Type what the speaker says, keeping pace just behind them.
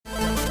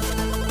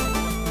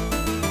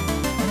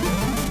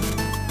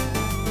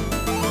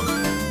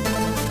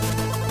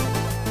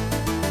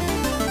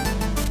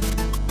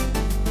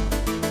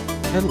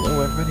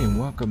Hello everybody and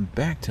welcome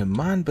back to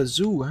Mon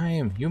Bazou. I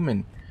am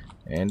human.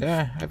 And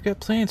I've got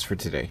plans for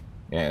today.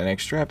 Yeah, an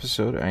extra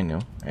episode, I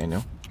know.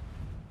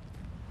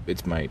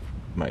 It's my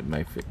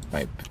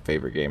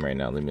favorite game right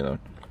now, leave me alone.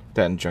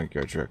 That and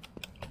Junkyard Truck.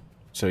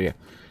 So yeah.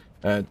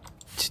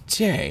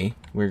 Today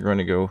we're going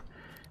to go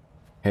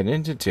head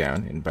into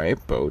town and buy a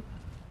boat.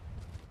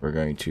 We're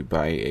going to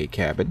buy a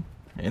cabin,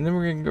 and then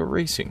we're going to go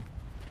racing.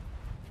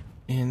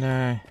 And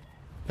a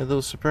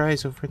little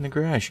surprise over in the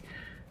garage.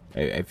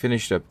 I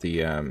finished up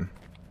the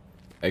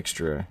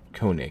extra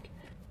Konig,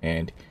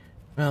 and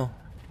well,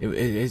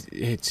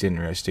 it's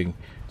interesting.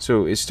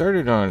 So it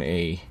started on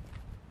a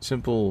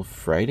simple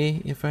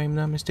Friday, if I'm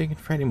not mistaken,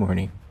 Friday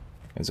morning,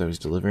 as I was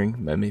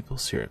delivering my maple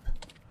syrup.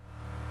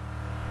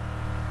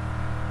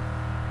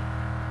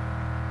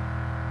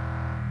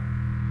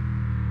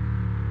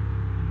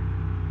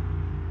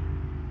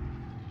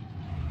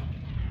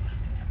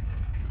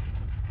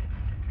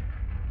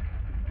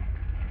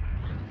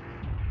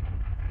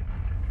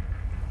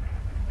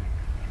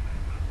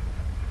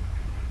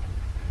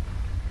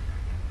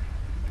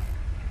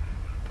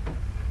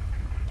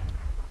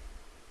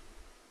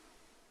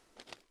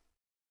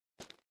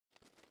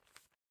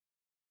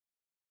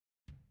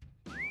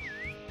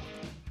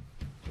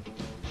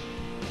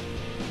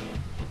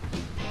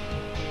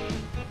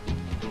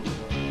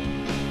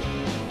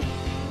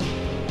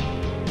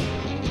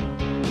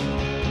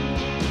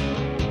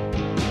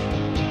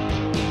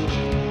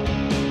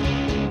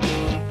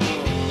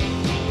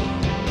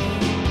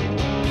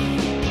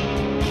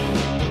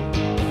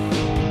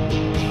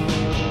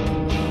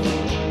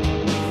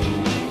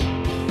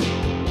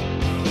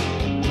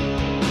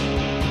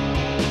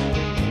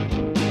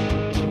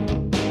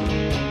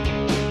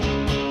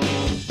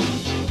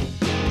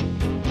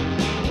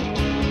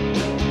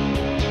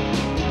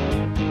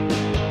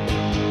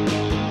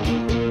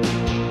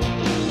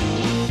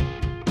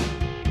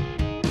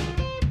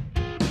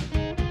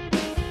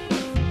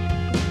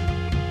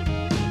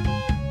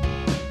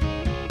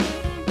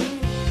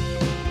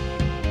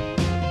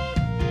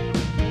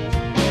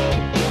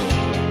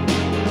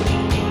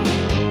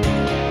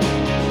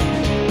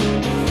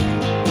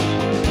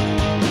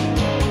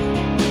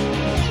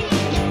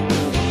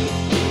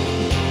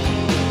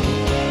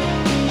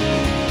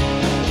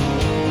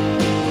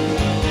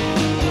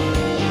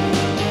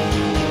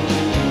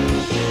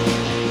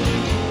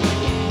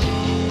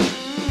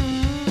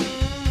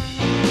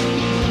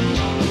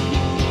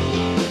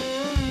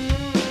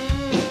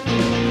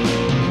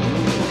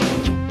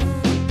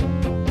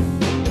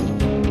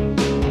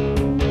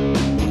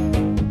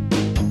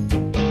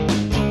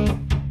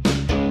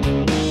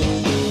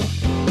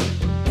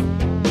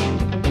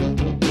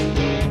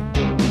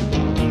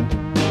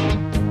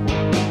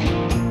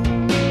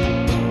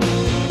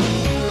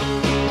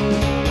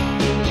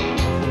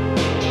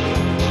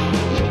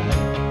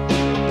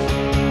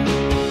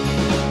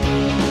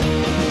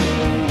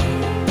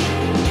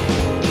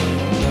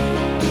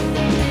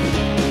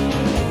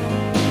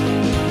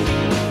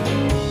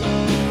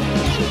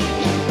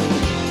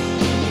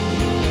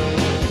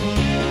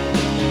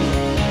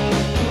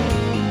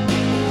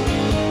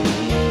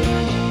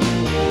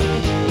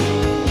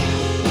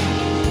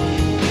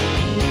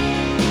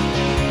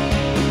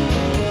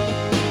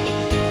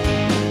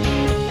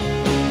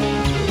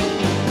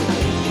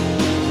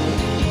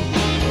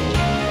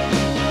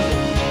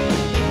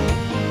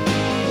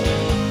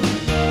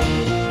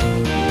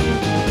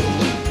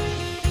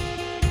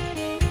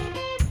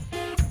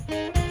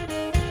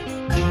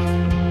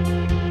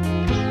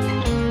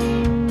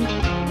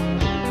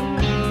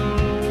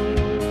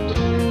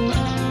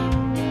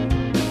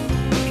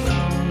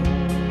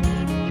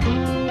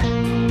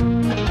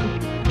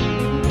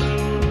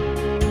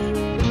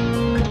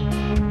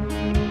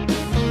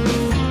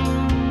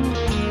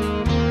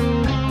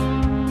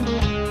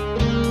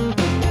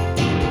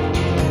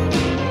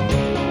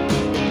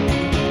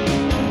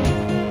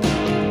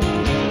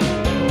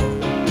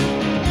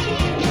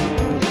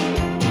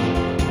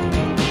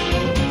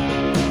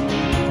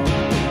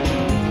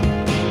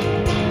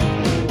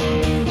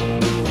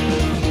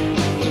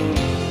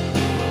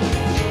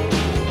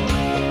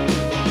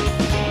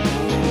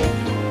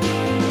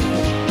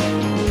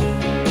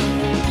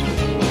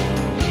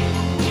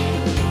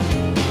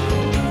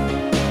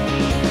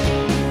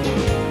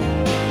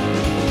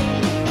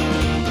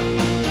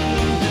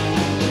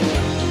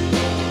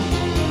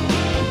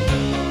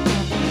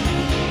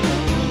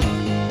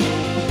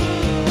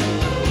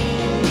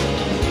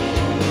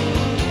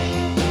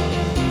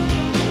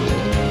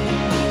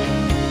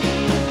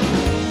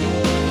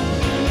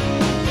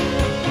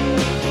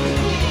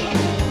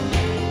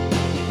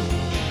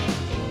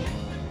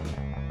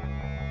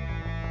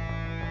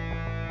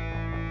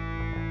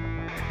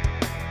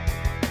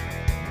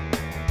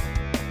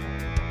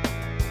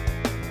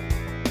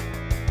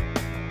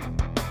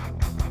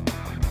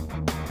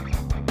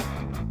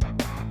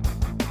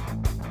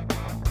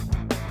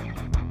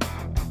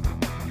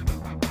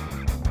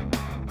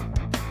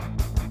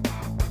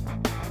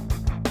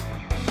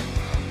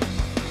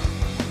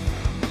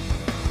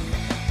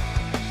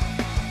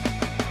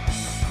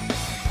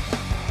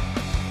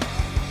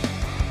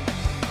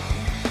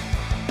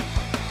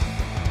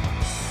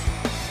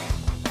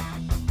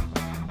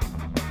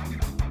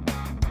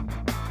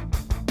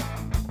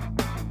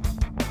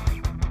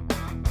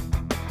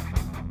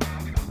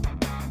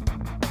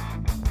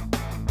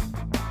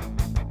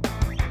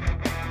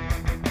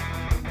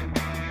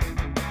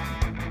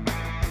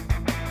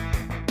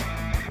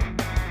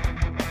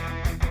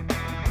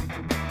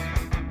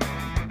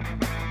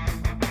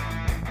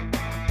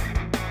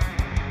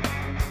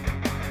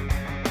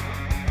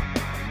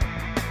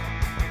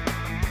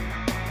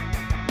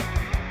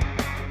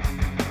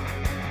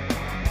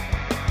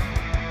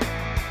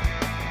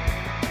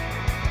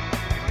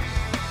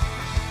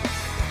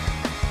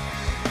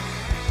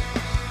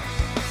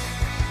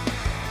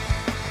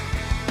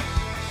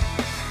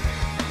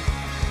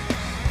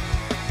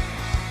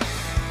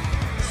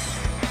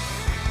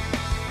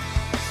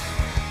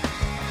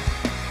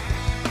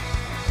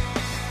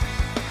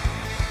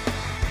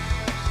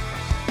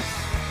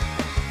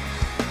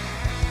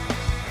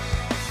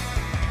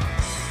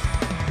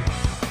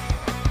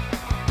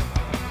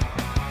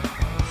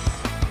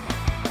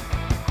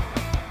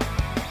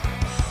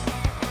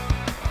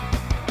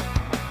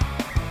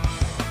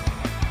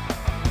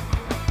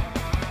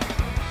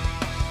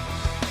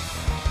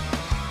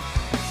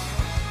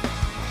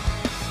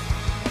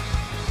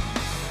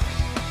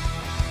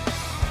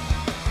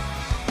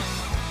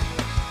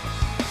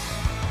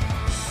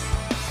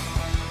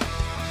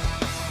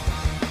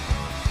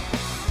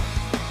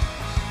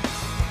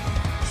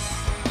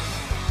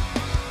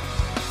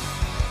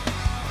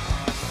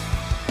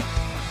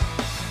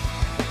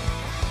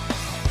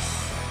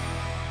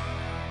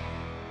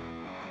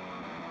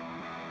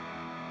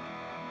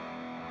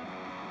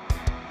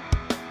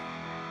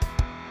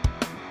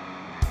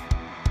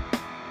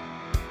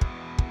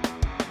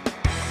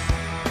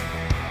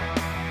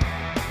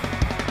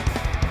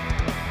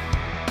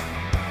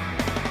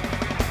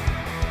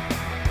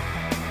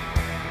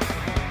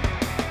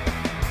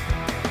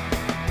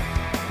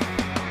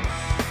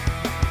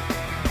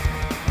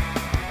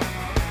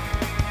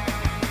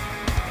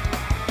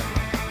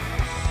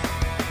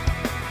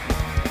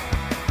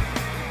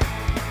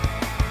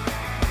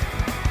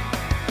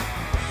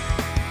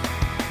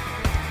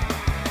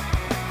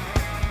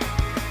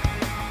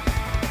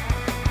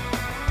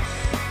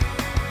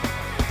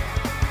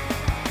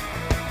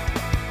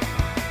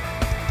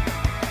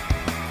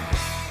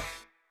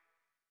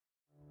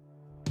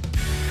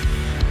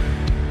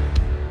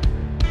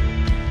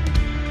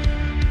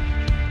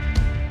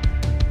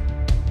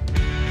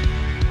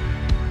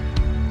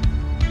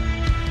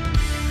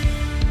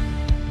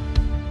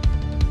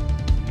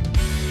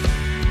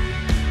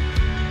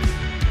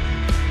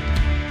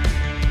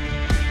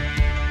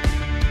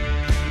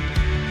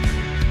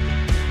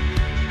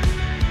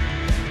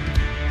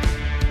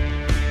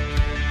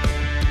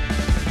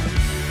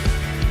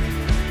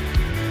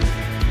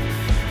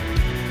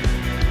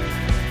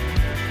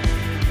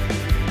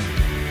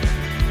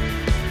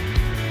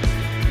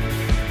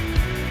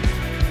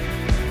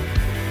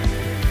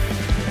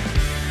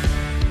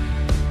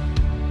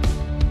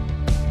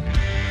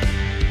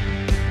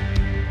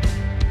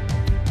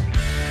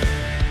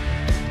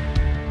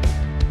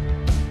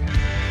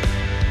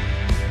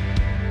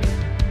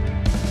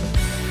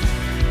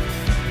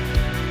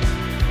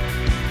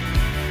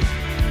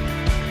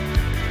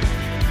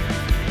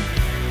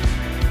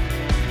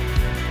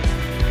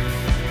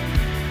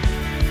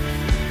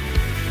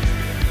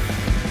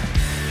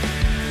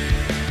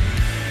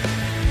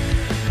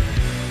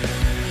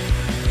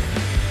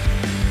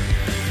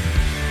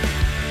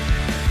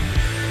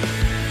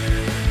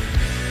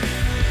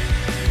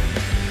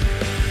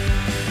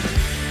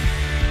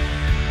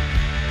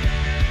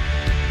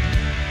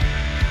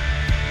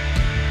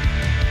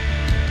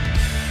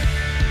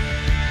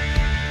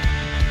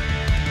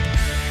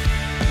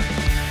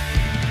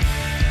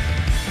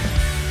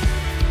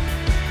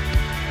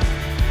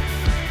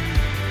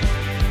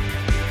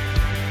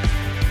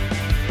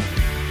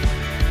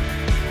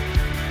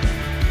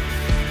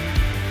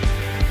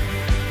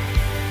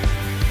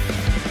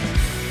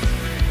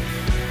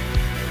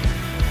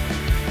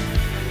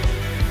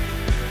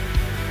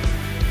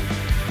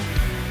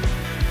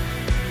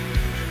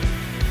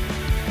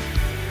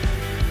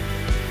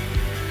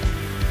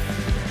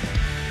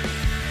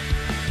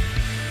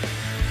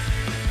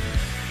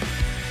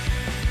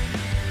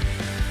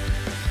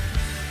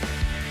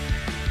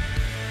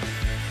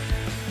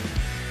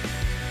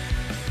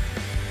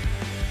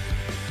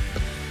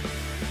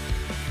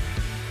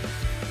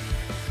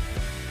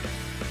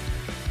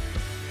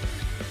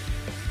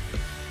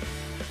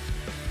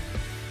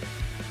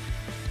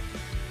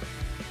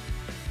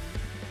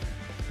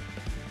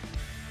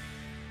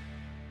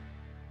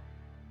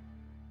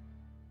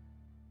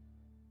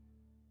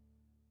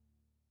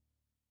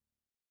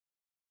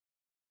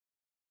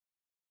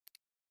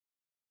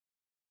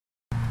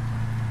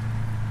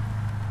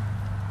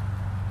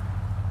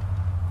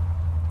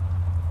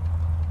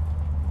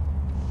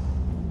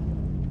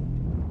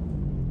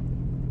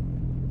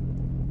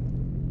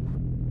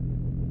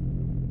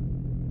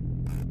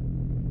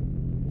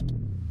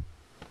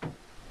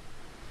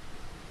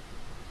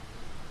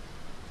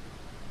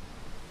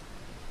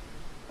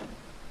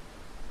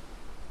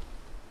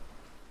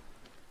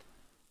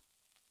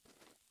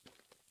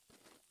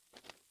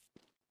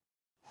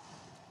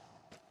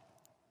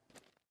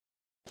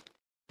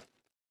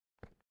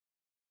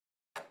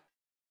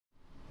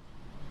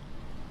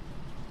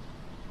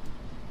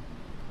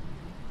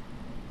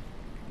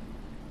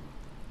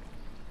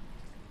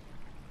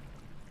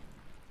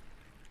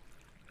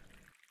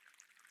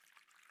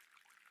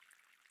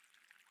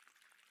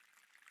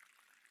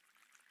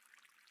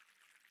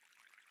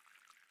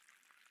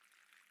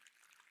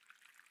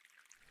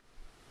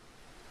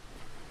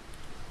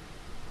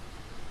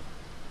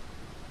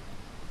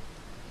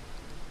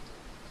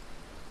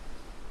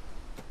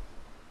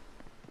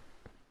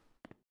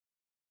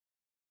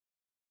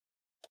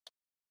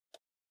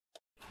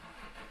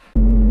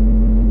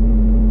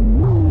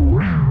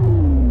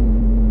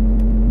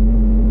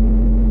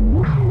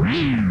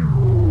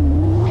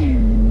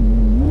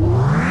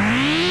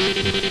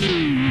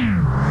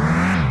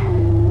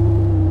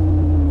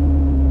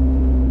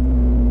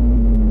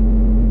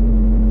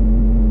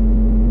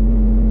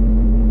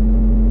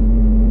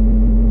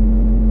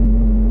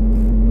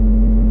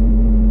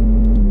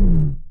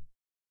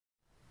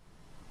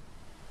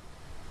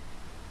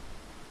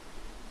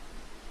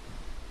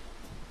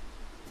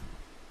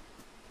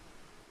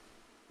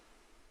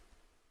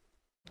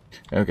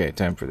 Okay,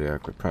 time for the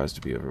awkward pause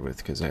to be over with,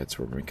 because that's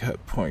where my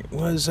cut point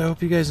was. I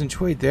hope you guys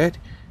enjoyed that.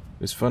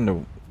 It was fun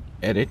to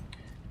edit.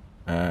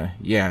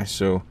 Yeah,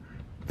 so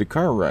the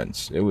car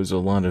runs. It was a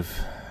lot of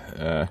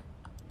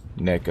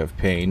neck of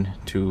pain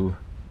to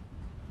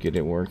get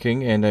it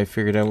working, and I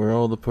figured out where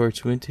all the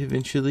parts went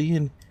eventually,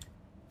 and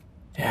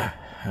yeah,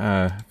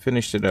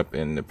 finished it up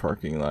in the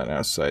parking lot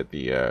outside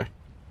the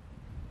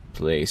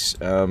place.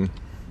 We'll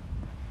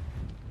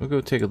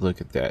go take a look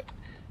at that.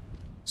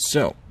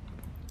 So,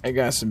 I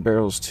got some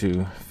barrels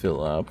to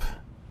fill up,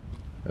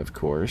 of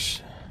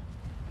course,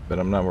 but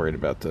I'm not worried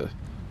about the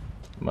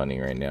money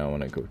right now. I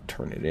want to go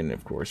turn it in,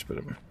 of course, but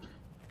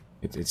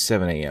it's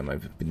 7 a.m.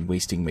 I've been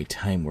wasting my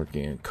time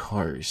working on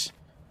cars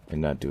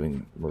and not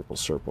doing Merple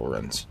Circle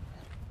runs.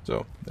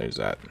 So, there's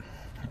that.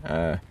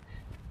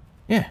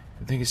 Yeah,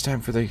 I think it's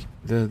time for the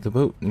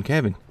boat and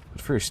cabin.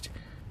 But first,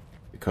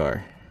 the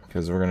car,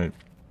 because we're going to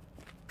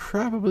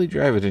probably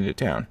drive it into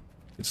town.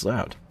 It's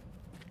loud.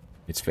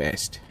 It's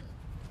fast.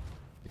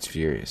 It's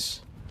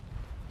furious.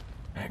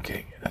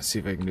 Okay, let's see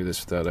if I can do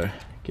this without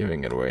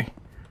giving it away.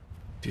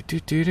 Do do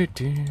do do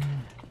do.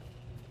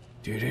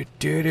 Do do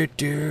do do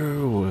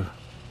do.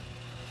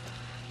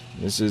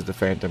 This is the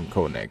Phantom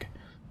Konig.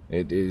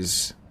 It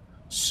is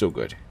so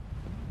good.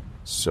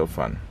 So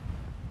fun.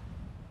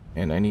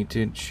 And I need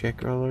to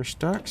check all our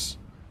stocks.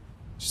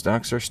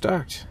 Stocks are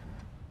stocked.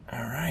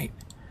 Alright.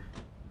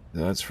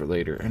 That's for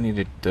later. I need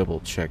to double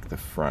check the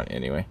front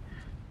anyway.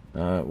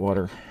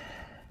 Water.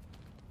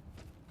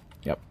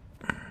 Yep.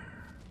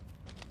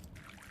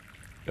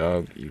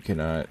 Dog, you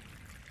cannot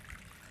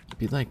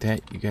be like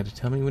that. You gotta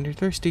tell me when you're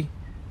thirsty.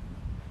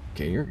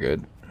 Okay, you're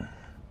good.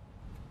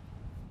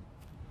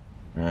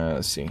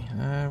 Let's see.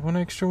 One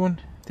extra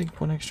one? I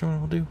think one extra one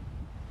will do.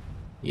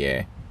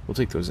 Yeah, we'll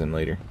take those in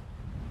later.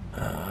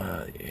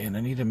 And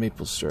I need a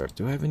maple syrup.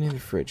 Do I have any in the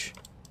fridge?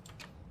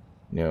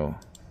 No.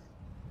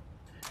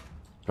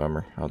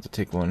 Bummer. I'll have to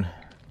take one.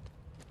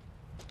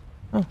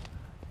 Oh,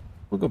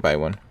 we'll go buy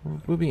one.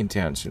 We'll be in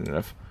town soon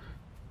enough.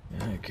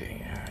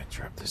 Okay,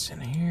 drop this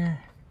in here.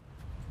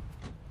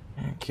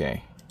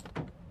 Okay.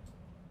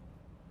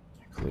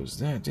 Close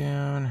that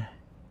down.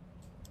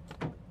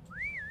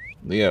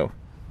 Leo,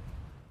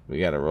 we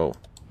gotta roll.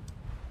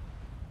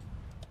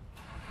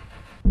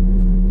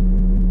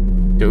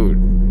 Dude,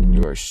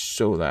 you are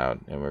so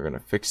loud, and we're gonna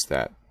fix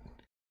that.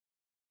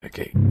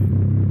 Okay.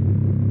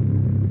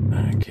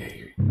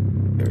 Okay,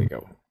 there we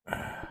go.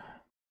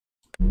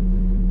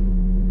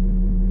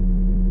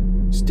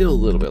 Still a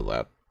little bit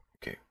loud.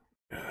 Okay.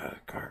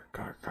 Car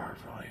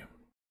volume.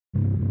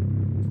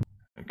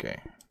 Okay.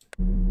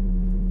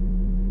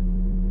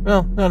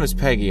 Well, not as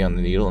Peggy on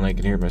the needle, and I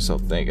can hear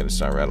myself thinking. It's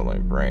not rattling my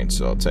brain,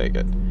 so I'll take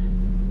it.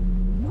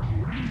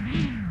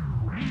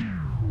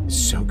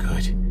 So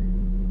good.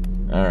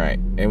 Alright,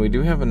 and we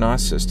do have a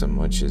NOS system,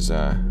 which is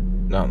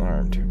not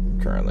armed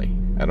currently.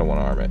 I don't want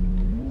to arm it.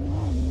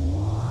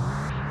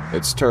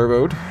 It's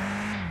turboed.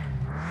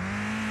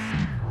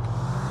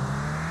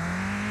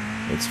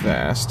 It's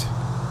fast.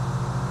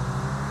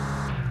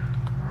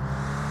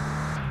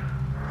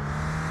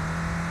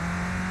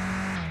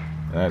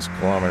 That's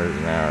kilometers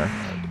an hour.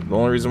 The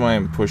only reason why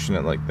I'm pushing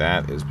it like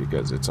that is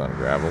because it's on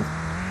gravel.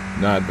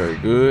 Not very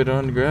good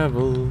on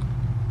gravel.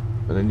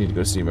 But I need to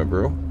go see my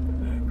bro.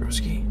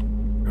 Broski.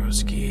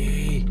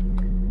 Broski.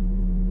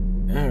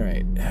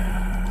 Alright.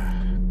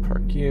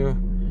 Park you.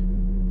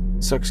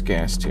 Sucks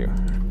gas too.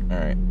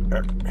 Alright.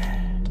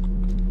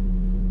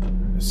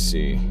 Let's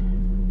see.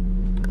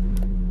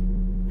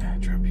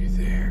 Drop you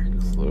there.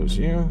 Close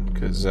you.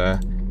 Because if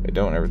I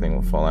don't, everything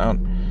will fall out.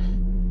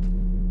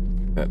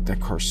 That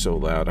car's so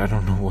loud. I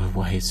don't know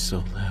why it's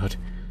so loud.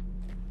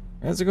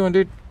 How's it going,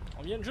 dude?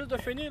 Yeah.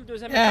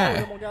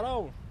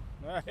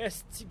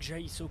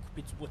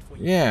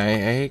 Yeah,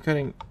 I hate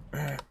cutting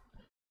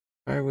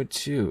firewood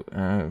too.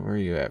 Where are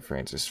you at,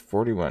 Francis?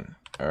 41.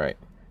 Alright.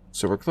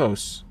 So we're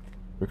close.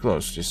 We're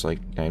close. Just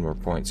like 9 more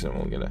points and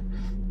we'll get a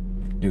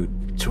new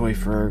toy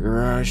for our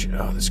garage.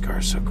 Oh, this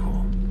car's so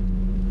cool.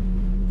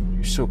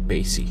 You're so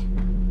bassy.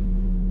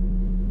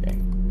 Okay.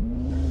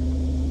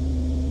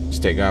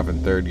 Just take off in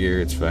 3rd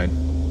gear, it's fine.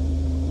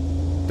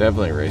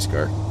 Definitely a race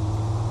car.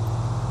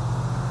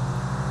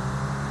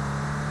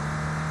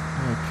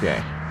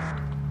 Okay.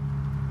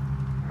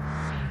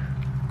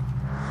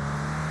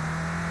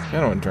 I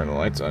don't want to turn the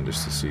lights on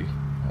just to see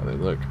how they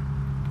look.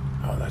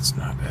 Oh, that's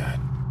not bad.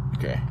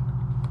 Okay.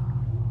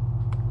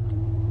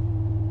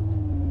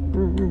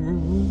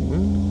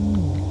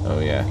 Oh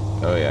yeah.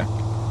 Oh yeah.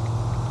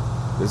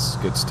 This is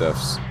good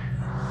stuff.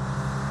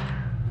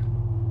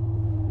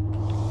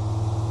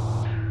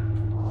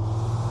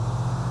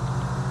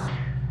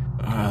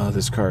 Oh,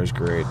 this car is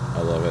great.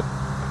 I love it.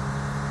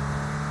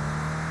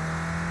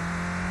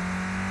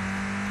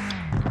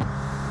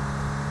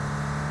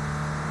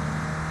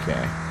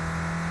 Okay.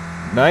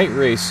 Night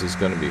race is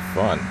going to be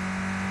fun.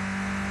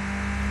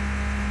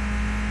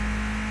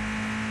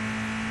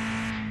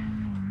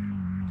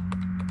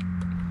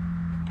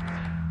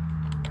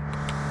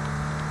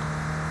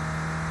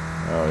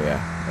 Oh yeah.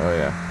 Oh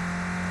yeah.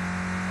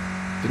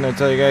 Didn't I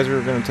tell you guys we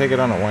were going to take it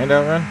on a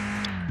wind-out run?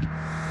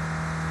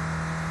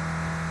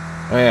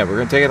 Oh yeah, we're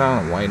going to take it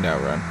on a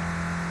wind-out run.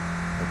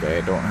 Okay,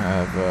 I don't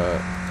have,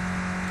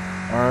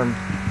 arm.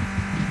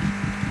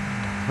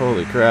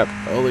 Holy crap.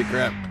 Holy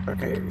crap.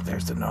 Okay,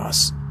 there's the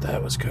NOS.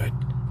 That was good.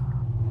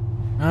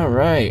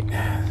 Alright.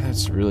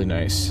 That's really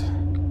nice.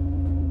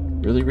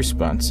 Really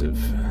responsive.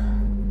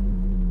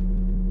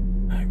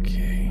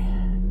 Okay.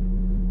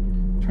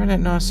 Turn that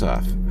NOS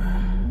off.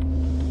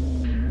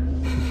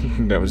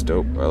 That was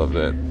dope. I love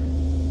that.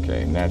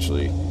 Okay,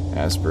 naturally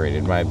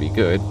aspirated might be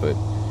good, but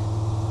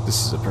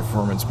this is a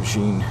performance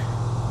machine.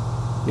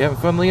 You having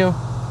fun, Leo?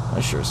 I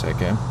sure as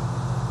heck am.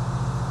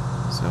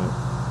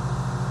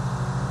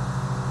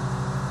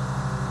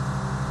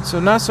 So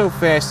not so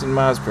fast in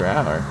miles per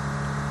hour.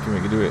 Can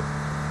we do it?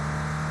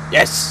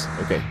 Yes!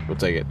 Okay, we'll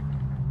take it.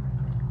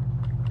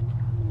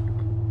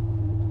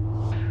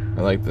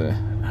 I like the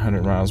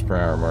 100 miles per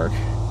hour mark.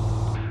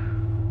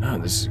 Oh,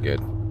 this is good.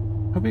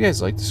 Hope you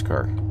guys like this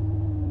car.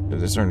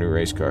 This is our new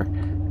race car.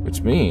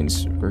 Which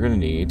means we're gonna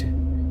need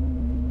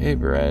a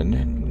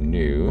brand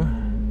new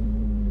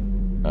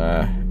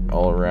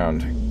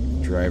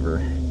all-around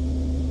driver.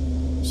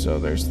 So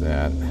there's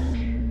that.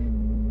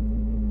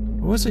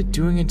 What was I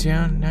doing in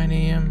town? 9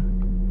 a.m.?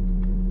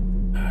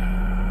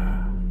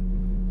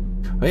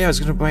 Oh yeah, I was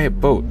gonna buy a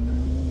boat.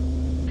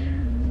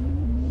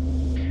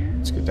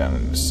 Let's get down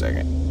in a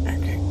second.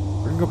 Okay,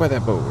 we're gonna go buy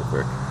that boat real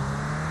quick.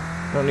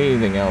 Don't need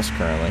anything else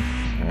currently.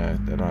 I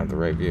don't have the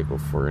right vehicle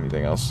for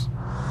anything else.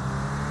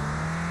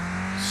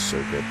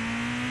 So good.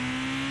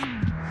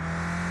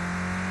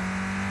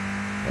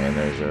 And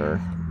there's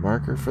our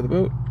marker for the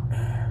boat.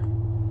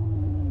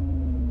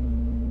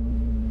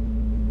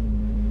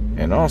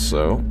 And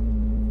also,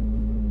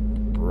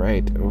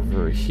 right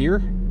over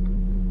here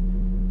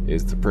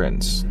is the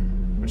Prince,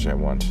 which I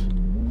want.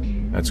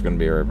 That's going to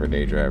be our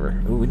everyday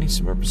driver. Ooh, we need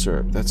some maple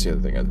syrup. That's the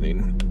other thing I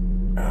need.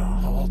 Oh,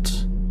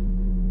 halt.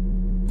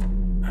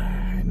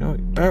 No,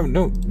 oh,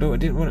 no, I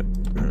didn't want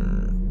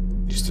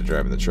to. Used to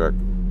driving the truck.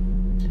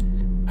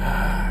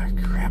 Ah,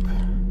 crap.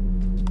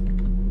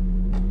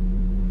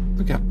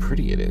 Look how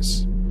pretty it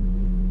is.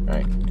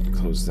 Alright,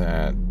 close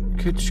that.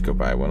 Could just go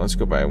buy one. Let's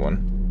go buy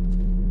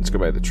one. Let's go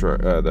buy the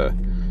truck, the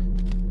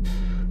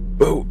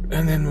boat,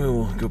 and then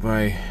we'll go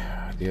buy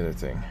the other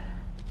thing.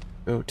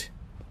 Boat.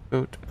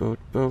 Boat.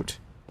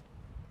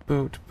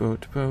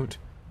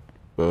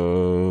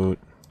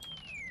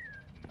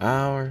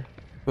 Our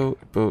boat.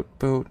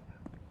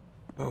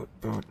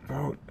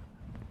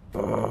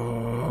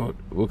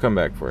 We'll come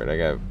back for it. I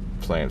got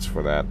plans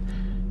for that.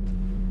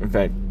 In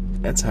fact,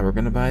 that's how we're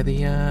gonna buy the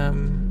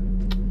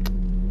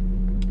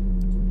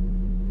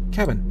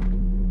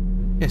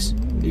cabin. Yes,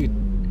 indeed.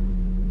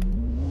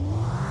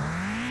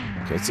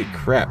 Can't see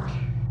crap.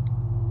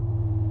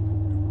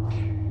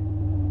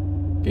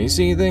 Can you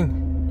see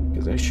anything?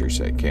 Because I sure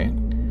say I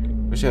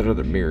can. Wish I had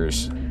other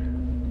mirrors.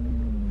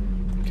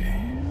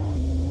 Okay.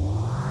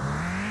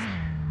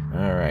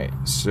 Alright,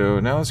 so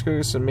now let's go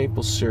get some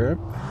maple syrup.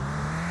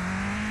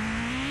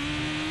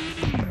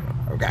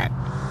 Oh god.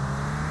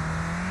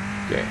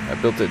 Okay, I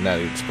built it in that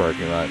huge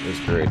parking lot. It was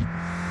great.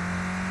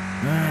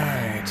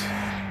 Alright.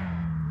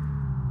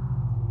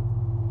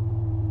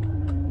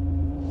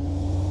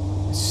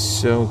 It's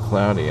so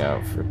cloudy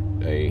out for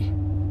a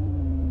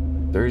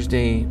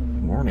Thursday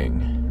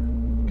morning.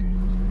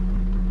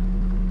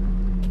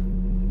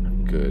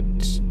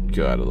 Good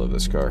God, I love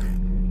this car.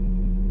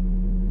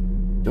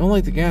 Don't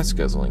like the gas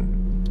guzzling.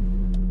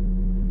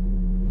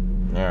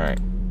 Alright.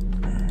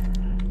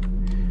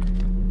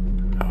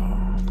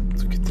 Oh,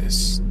 look at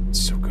this.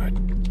 It's so good.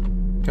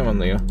 Come on,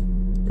 Leo.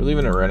 We're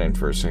leaving it running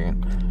for a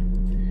second.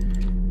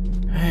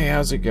 Hey,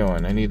 how's it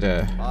going? I need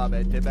a...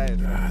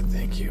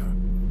 thank you.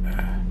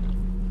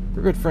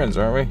 We're good friends,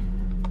 aren't we?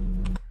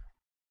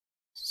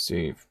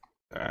 See...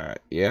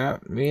 yeah,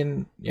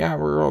 yeah,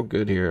 we're all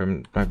good here.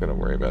 I'm not gonna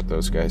worry about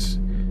those guys.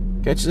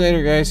 Catch you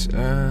later, guys.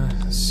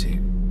 Let's see.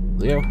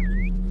 Leo,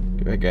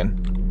 get back in.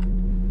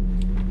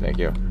 Thank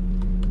you.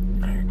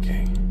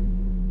 Okay.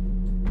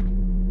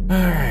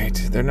 Alright,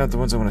 they're not the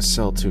ones I want to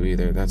sell to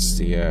either. That's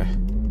the,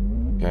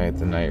 guy at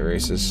the night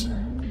races.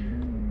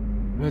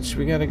 Which,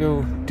 we gotta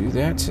go do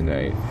that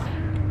tonight.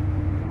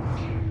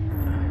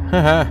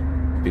 Haha!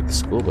 Beat the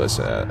school bus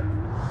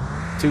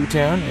to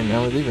town, and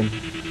now we're leaving.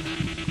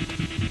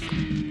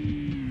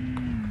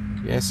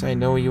 Yes, I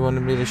know you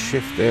wanted me to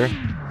shift there.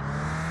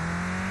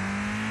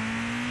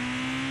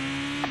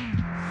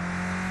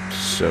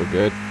 So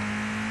good.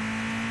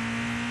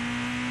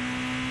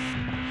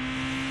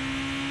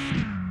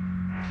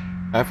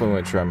 I definitely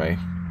want to try my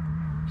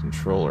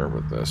controller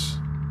with this.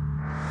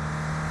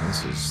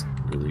 This is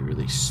really,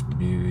 really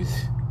smooth.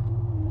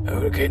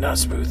 Oh, okay, not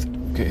smooth.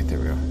 Okay, there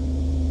we go.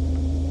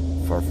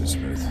 Far from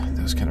smooth.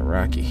 That was kind of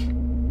rocky.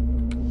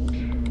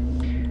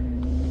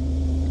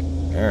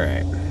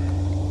 Alright.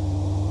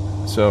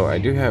 So, I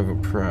do have a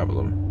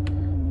problem.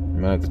 I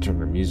might have to turn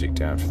the music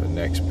down for the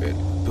next bit,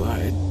 but...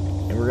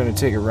 And we're gonna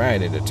take a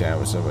ride into town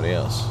with somebody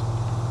else.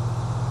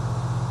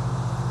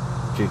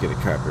 could get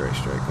a copyright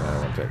strike. I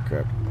don't want that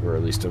crap. Or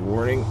at least a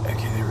warning.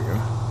 Okay, there we go.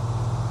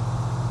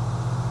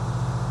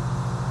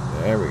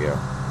 There we go.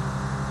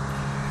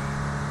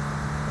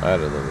 I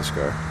don't love this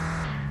car.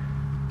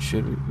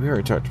 Should we? We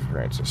already talked to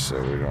Francis,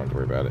 so we don't have to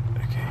worry about it.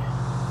 Okay.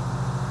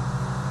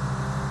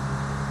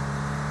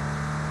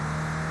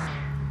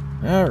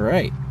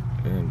 Alright.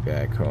 And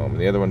back home.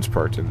 The other one's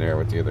parked in there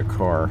with the other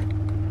car.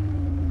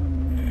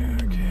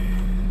 Okay.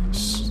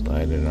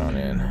 Slide it on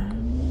in.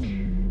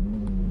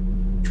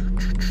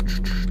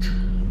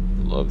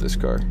 Love this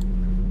car.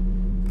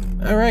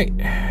 Alright.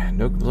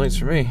 No complaints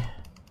from me.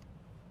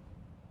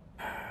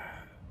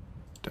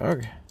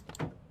 Dog.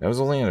 That was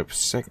only on a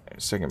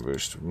second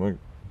boost. We're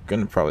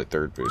gonna probably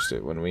third boost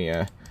it when we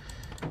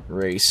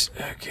race.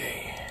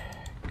 Okay.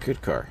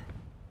 Good car.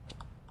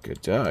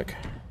 Good dog.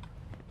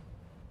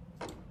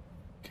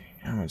 Okay,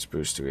 how much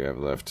boost do we have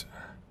left?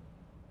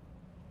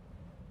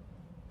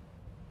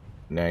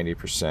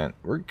 90%.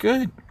 We're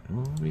good.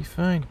 We'll be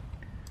fine.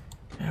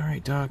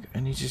 Alright, dog.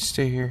 I need you to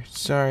stay here.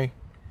 Sorry.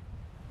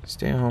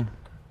 Stay home.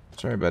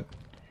 Sorry, bud.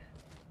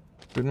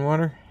 Food and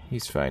water?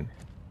 He's fine.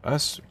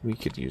 Us, we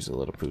could use a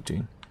little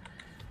Poutine.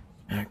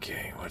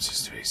 Okay, what's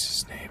his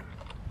face's name?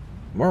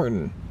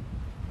 Martin.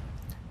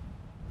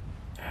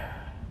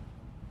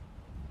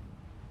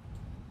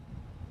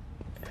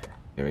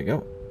 There we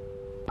go.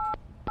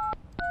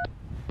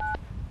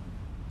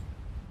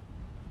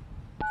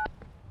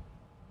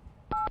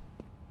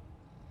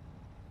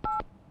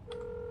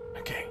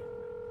 Okay.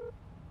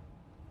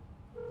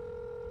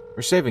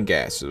 We're saving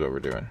gas is what we're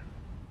doing.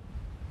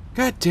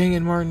 God dang it,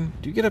 Martin.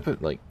 Do you get up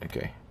at, like...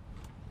 Okay.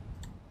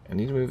 I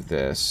need to move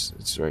this.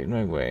 It's right in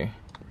my way.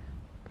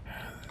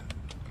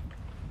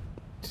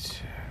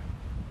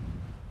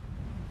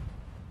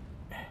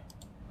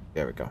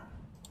 There we go.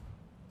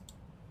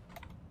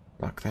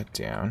 Lock that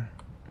down.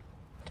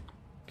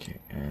 Okay,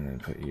 and then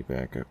put you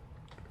back up.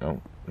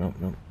 No, no,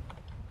 no.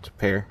 It's a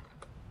pair.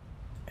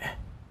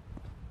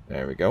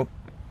 There we go.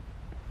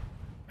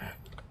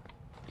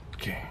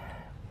 Okay.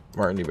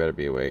 Martin, you better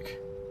be awake.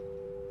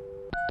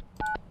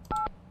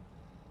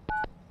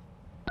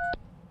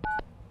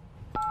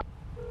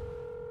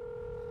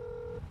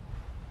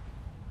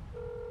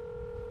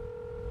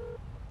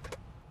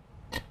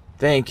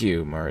 Thank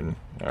you, Martin.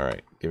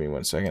 Alright, give me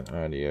 1 second.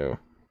 Audio.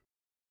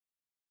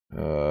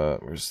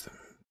 Where's the...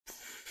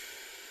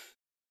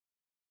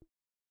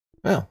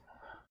 Well.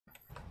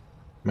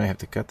 Might have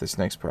to cut this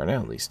next part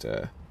out, at least,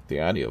 the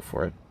audio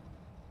for it.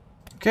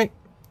 Okay.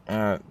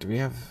 Do we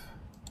have...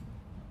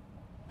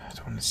 I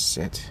don't want to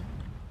sit.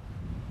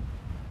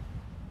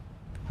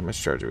 How much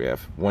charge do we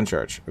have? 1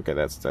 charge. Okay,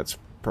 that's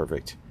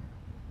perfect.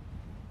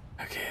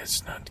 Okay,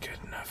 it's not good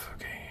enough.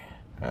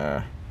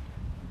 Okay.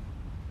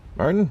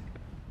 Martin?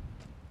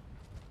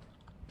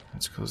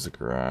 Let's close the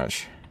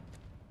garage.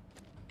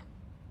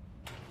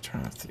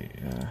 Turn off the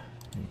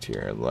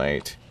interior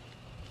light.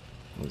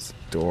 Close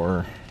the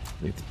door.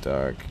 Leave the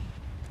dog.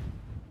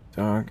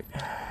 Dog, I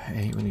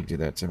hate when you do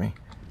that to me.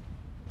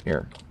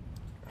 Here.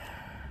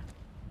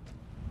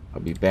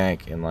 I'll be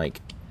back in like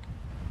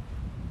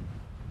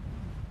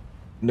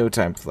no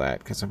time flat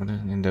because I'm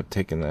gonna end up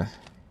taking the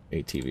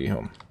ATV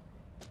home.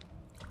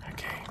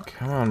 Okay,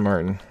 come on,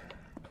 Martin.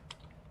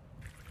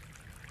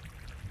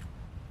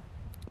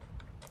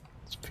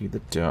 Feed the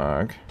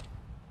dog.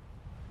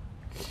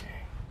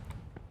 Okay.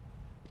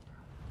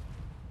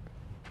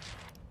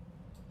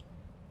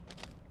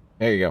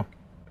 There you go.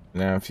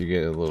 Now if you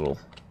get a little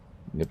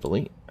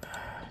nipply,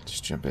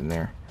 just jump in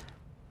there.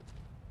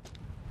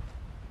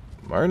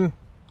 Martin?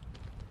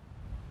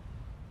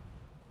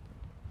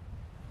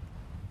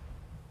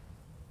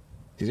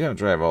 He's gonna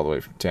drive all the way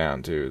from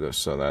town too, though,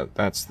 so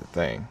that's the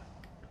thing.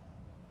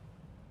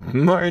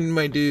 Martin,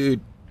 my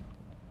dude.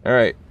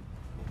 Alright.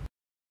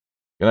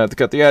 Gonna have to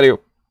cut the audio.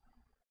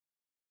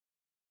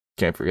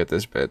 Can't forget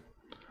this bit.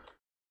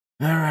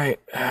 Alright.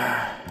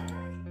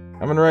 I'm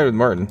gonna ride with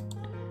Martin.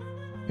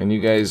 And you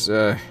guys,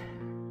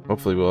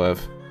 hopefully we'll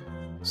have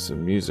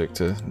some music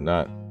to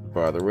not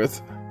bother with.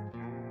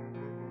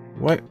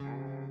 Why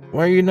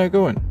are you not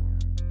going?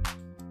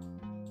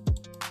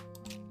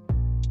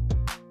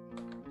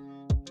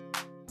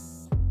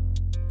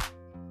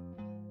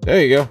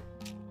 There you go.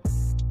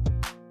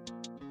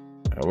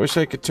 I wish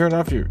I could turn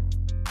off your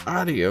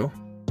audio.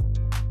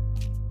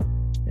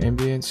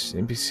 Ambience,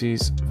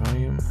 NPCs,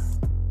 volume.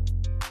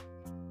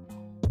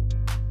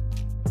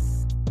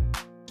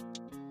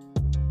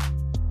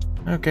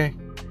 Okay,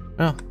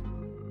 well.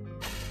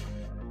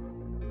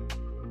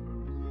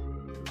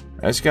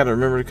 I just gotta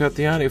remember to cut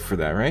the audio for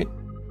that, right?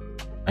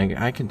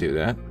 I can do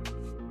that.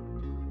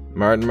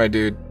 Martin, my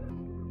dude.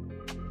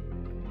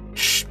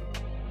 Shh.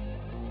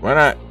 Why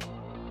not?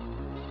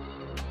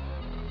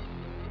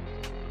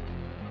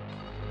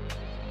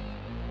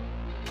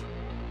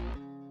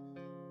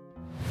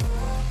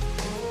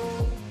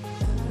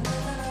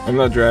 I'm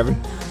not driving.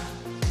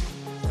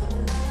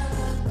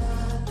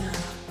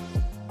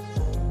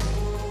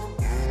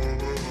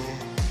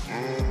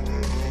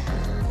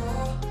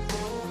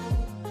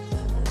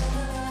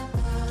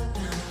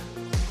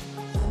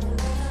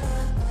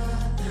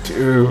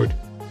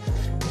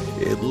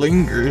 It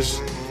lingers.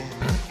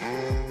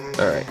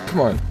 Alright,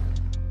 come on.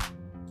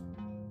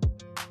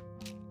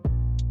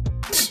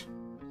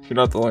 You're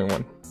not the only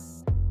one.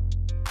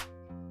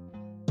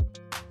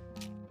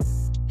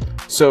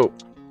 So,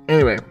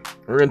 anyway,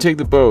 we're gonna take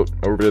the boat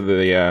over to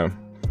the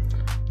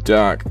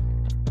dock.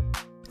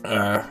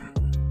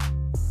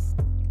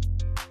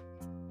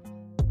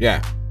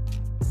 Yeah.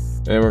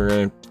 And we're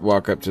gonna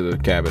walk up to the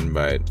cabin and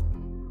buy it.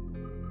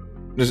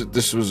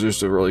 This was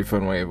just a really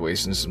fun way of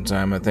wasting some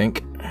time, I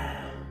think.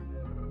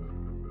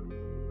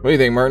 What do you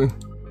think, Martin?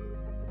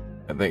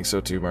 I think so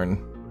too,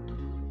 Martin.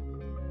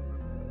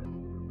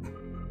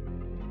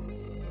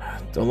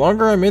 The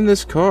longer I'm in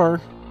this car,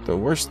 the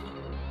worse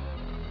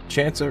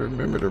chance I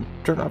remember to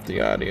turn off the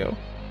audio.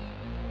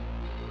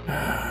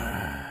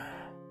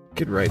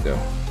 Good ride, though.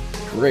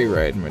 Great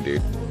ride, my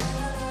dude.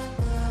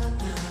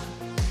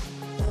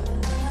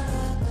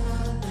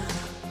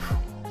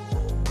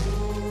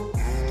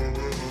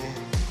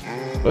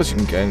 Plus, you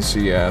can kind of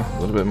see a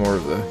little bit more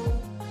of the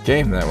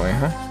game that way,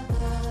 huh?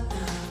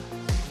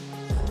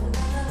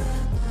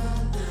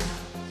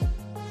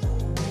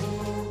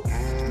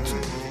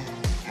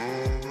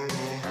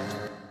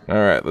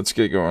 Alright, let's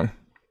get going.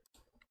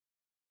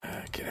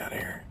 Get out of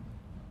here.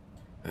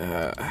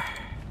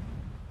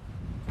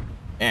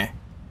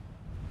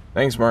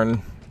 Thanks,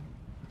 Martin.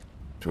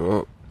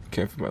 Oh,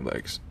 can't feel my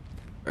legs.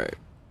 Alright.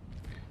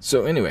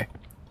 So, anyway.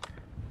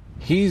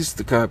 He's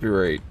the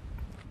copyright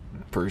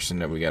person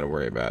that we gotta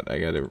worry about. I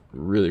gotta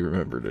really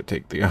remember to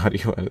take the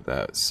audio out of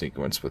that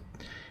sequence, but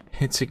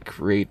it's a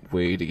great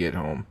way to get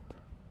home.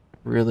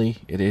 Really,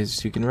 it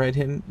is. You can ride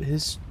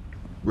his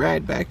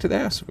ride back to the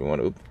house if we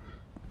wanted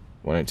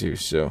to.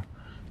 So,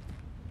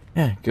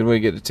 yeah, good way to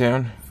get to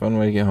town. Fun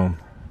way to get home.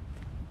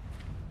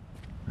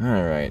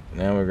 Alright,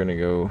 now we're gonna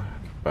go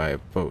buy a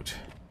boat.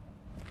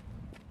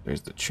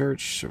 There's the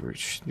church, so we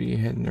should be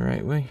heading the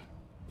right way.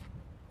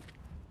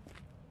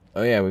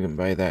 Oh yeah, we can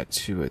buy that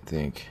too, I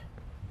think.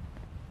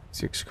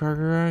 6-car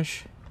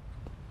garage?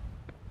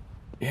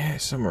 Yeah,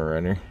 somewhere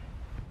around here.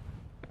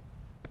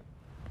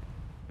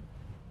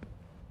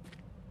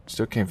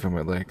 Still can't feel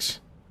my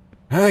legs.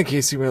 I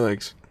can't see my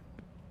legs.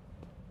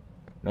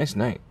 Nice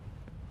night.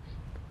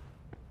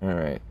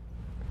 Alright.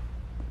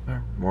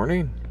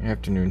 Morning?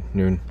 Afternoon?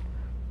 Noon?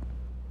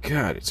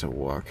 God, it's a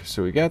walk.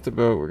 So we got the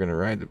boat. We're gonna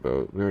ride the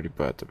boat. We already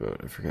bought the boat.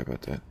 I forgot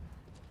about that.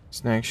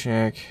 Snack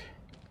shack.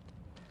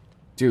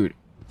 Dude.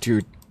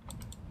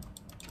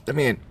 Let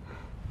me in.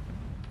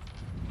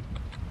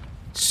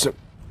 So.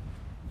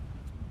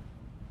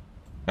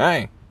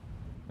 Hi.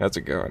 How's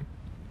it going?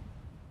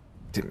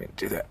 Didn't mean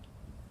to do that.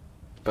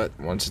 But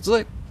once it's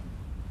lit,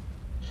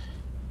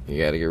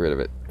 you gotta get rid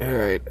of it.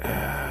 Alright.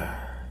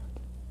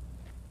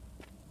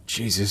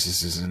 Jesus,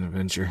 this is an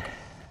adventure.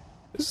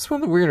 This is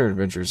one of the weirder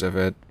adventures I've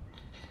had.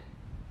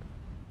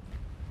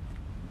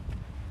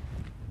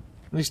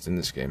 At least in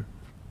this game.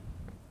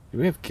 Do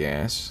we have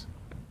gas?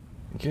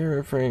 I can't remember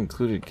if I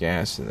included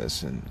gas in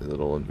this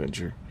little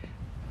adventure.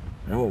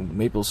 Oh,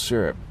 maple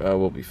syrup. Oh,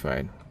 we'll be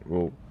fine.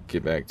 We'll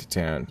get back to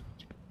town.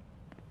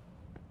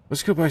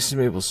 Let's go buy some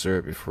maple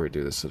syrup before we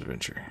do this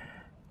adventure.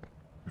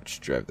 Let's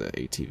drive the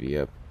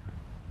ATV up.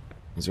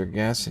 Is there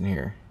gas in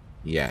here?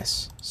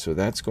 Yes. So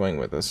that's going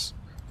with us.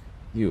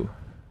 You.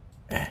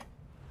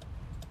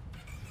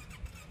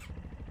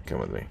 Come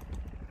with me.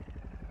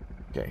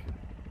 Okay.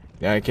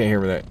 Now I can't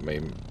hear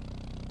my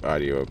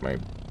audio of my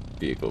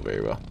vehicle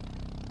very well.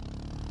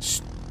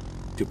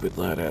 Stupid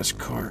loud ass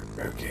car.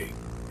 Okay.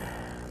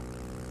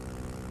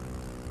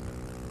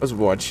 I was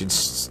watching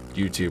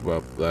YouTube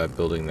while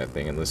building that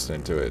thing and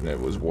listening to it, and it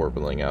was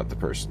warbling out the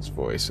person's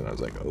voice, and I was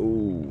like,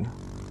 oh,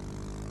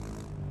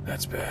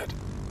 that's bad.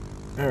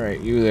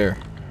 Alright, you there.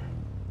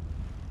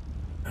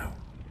 Oh.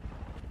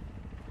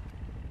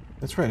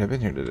 That's right, I've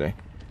been here today.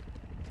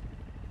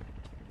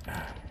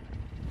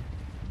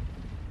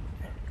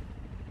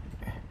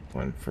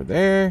 One for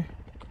there.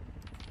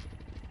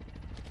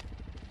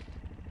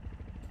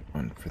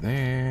 One for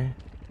there.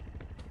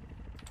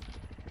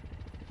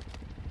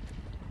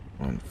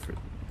 One for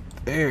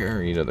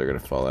there. You know they're gonna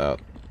fall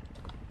out.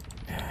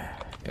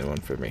 And one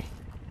for me.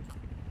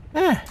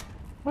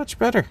 Much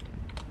better.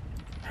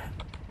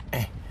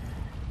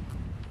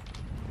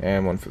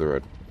 And one for the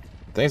road.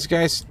 Thanks,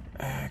 guys.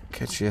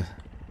 Catch you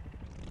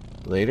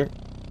later.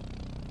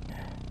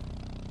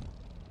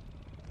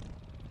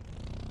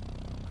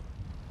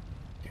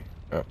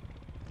 Oh,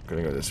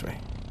 gonna go this way.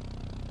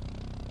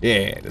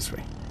 Yeah, this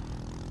way.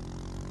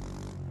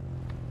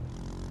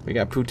 We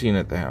got Poutine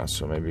at the house,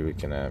 so maybe we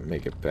can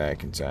make it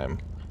back in time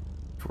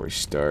before we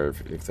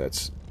starve, if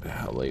that's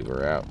how late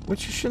we're out. Which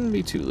shouldn't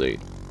be too late.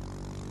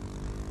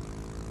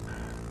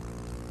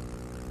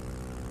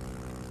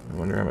 I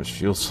wonder how much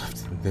fuel's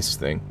left in this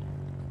thing.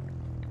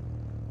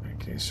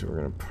 Okay, so we're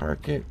gonna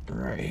park it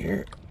right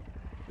here.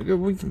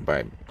 We can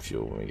buy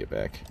fuel when we get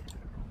back.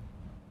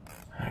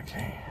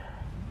 Okay.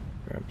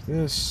 Grab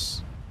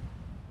this.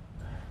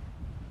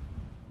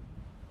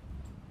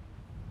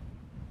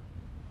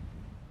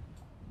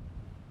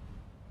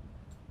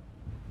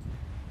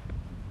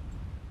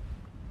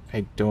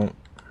 I don't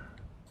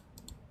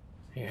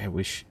Hey, I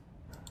wish...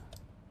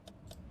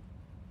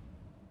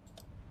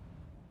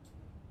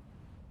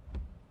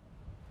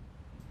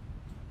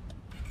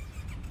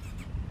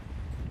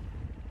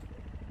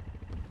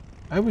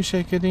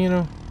 I could, you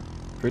know,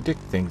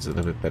 predict things a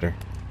little bit better.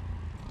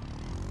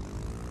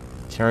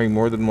 Carrying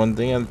more than one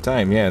thing at a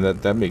time. Yeah,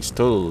 that makes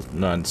total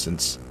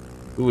nonsense.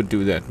 Who would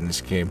do that in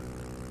this game?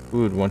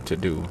 Who would want to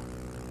do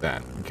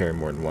that and carry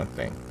more than one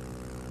thing?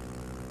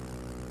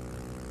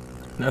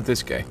 Not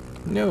this guy.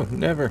 No,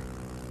 never.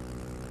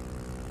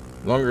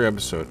 Longer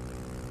episode.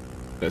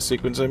 That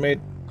sequence I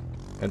made,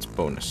 that's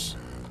bonus.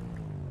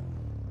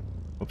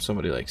 Hope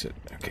somebody likes it.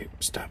 Okay,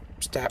 stop.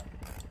 Stop.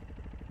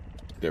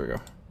 There we go.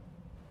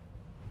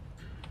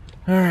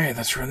 Alright,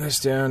 let's run this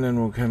down and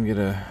we'll come get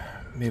a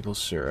maple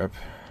syrup.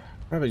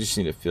 Probably just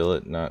need to fill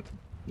it, not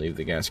leave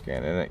the gas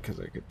can in it, because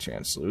I could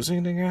chance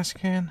losing the gas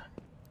can.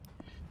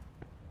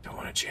 Don't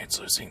want to chance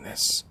losing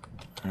this.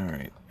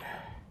 Alright.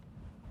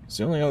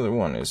 The only other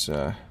one is,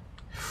 at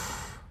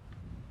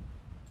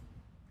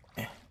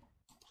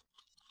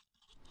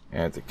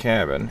the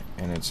cabin,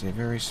 and it's a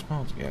very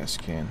small gas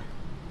can.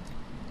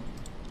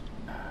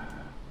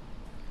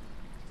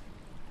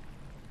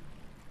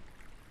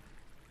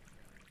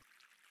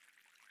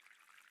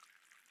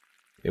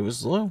 It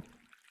was low.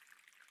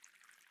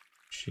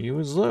 She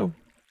was low.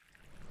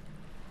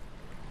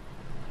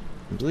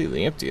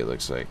 Completely empty, it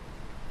looks like.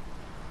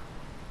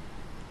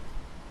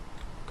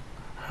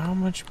 How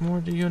much more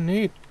do you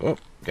need? Oh,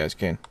 gas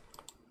can.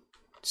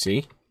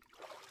 See?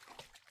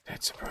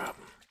 That's a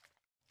problem.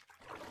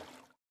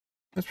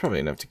 That's probably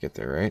enough to get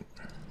there, right?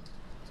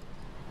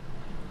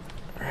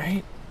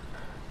 Right?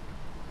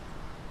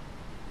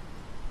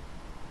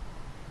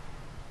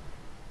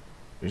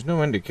 There's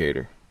no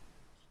indicator.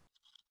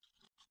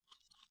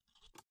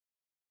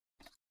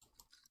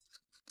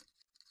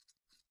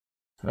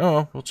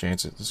 Oh, we'll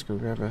chance it. Let's go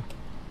grab a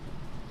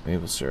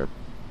maple syrup.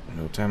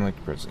 No time like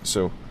the present.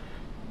 So,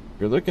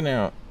 you're looking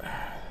out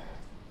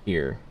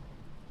here.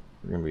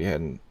 We're going to be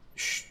heading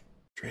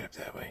straight up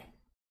that way.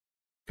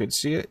 Could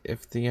see it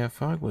if the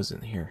fog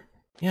wasn't here.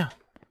 Yeah.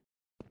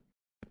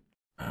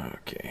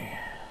 Okay.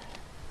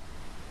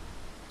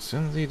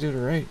 Sounds like you do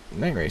the right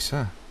night race,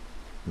 huh?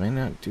 Might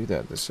not do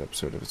that this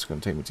episode if it's going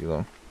to take me too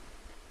long.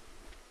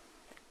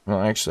 Well,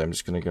 actually, I'm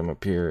just going to come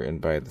up here and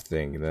buy the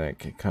thing, and then I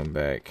can come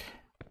back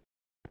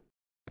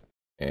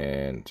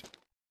and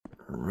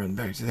run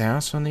back to the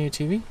house on the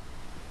ATV.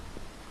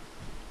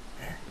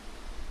 There.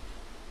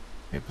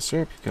 Maple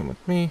syrup, you come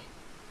with me.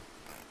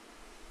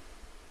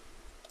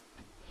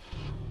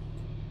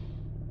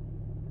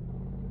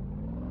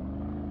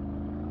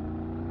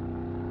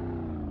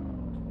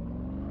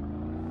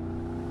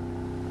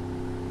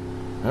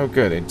 Oh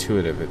good,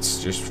 intuitive.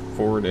 It's just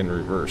forward and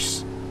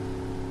reverse.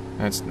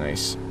 That's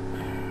nice.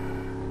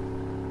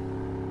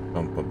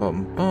 Bum bum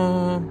bum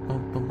bum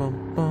bum bum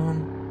bum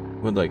bum.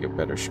 Would like a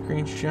better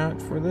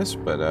screenshot for this,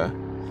 but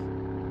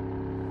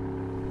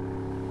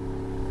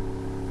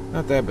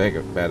not that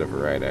bad of a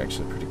ride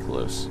actually, pretty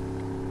close.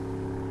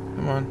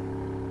 Come on.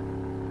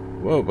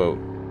 Whoa, boat.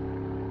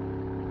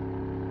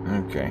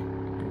 Okay.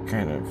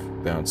 Kind of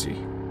bouncy.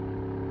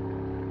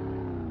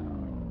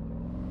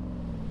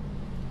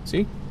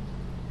 See?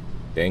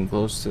 Dang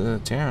close to the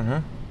town,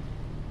 huh?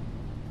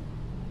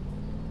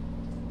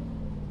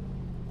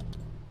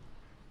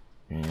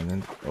 And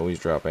then always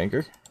drop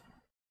anchor.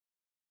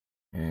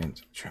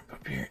 And jump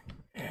up here.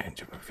 And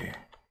jump up here.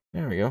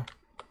 There we go.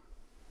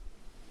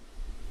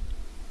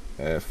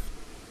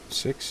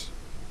 F6.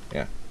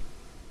 Yeah.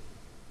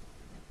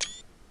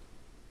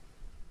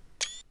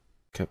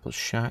 Couple of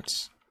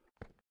shots.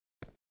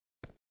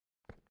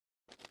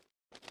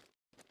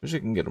 Wish I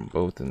can get them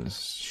both in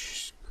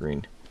this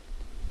screen.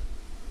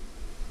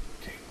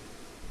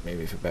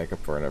 Maybe if I back up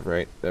far enough,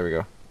 right? There we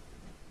go.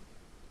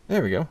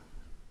 There we go.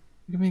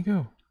 Look at me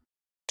go.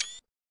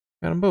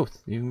 Got them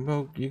both. You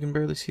can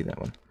barely see that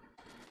one.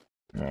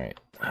 Alright.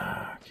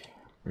 Okay.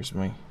 Where's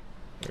my...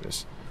 There it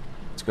is.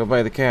 Let's go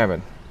by the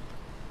cabin.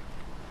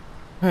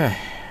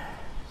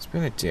 It's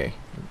been a day.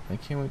 I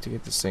can't wait to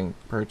get this thing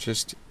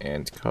purchased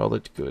and call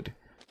it good.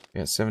 I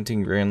got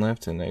 17 grand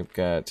left, and I've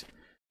got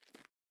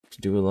to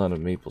do a lot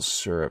of maple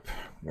syrup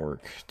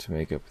work to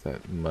make up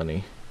that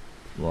money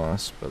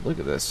loss. But look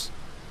at this.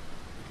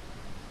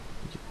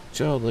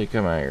 Totally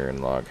come out here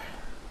and log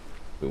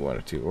if we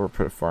wanted to, or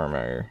put a farm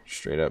out here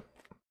straight up.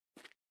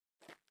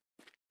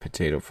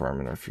 Potato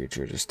farm in our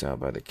future, just out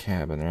by the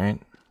cabin,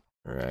 right?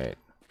 Right.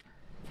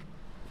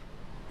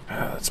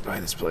 Let's buy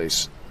this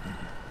place.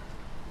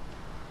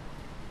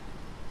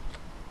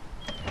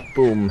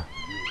 Boom.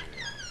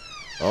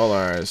 All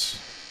ours.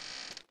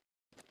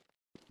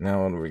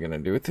 Now what are we gonna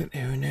do with it?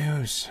 Who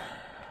knows?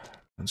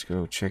 Let's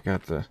go check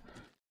out the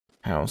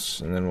house,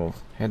 and then we'll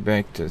head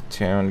back to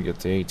town, get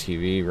the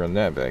ATV, run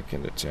that back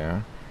into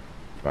town.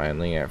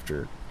 Finally,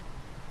 after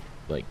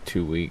like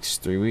 2 weeks,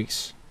 3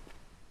 weeks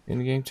in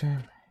the game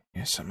time.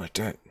 Yeah, something like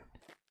that.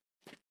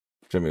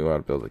 Took me a while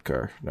to build a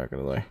car, not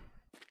gonna lie.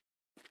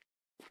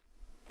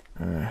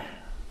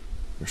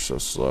 We're so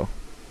slow.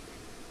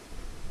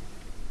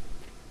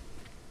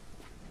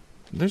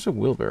 There's a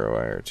wheelbarrow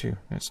wire too.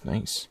 That's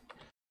nice.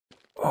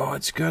 Oh,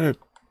 it's got a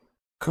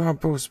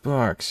compost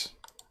box.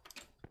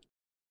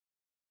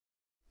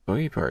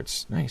 Buggy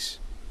parts. Nice.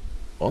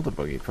 All the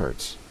buggy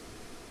parts.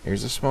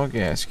 Here's a small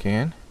gas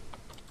can.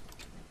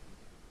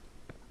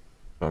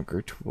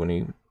 Bunker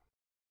 20.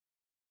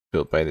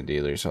 Built by the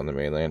dealers on the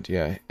mainland.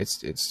 Yeah,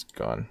 it's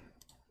gone.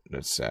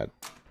 That's sad.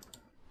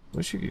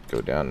 Wish you could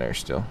go down there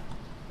still.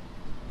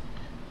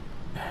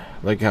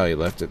 Like how you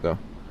left it though.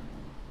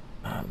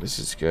 Oh, this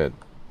is good.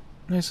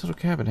 Nice little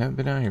cabin. Haven't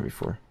been out here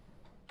before.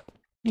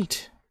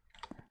 Neat.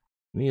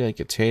 Need like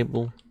a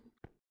table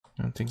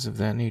and things of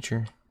that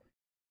nature.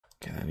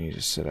 Okay, I need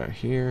to sit out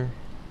here.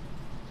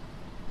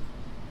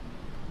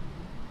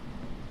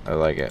 I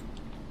like it.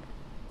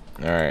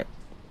 Alright.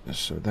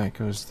 So that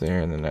goes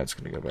there, and then that's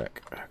going to go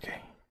back.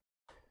 Okay.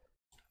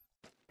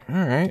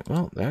 Alright,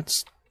 well,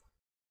 that's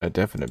a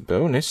definite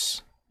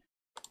bonus.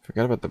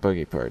 Forgot about the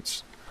buggy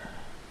parts.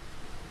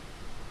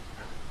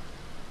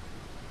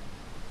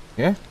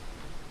 Yeah?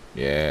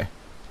 Yeah.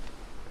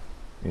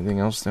 Anything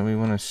else that we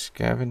want to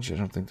scavenge? I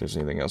don't think there's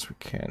anything else we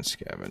can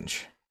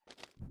scavenge.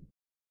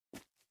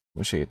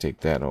 Wish I could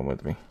take that home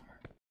with me.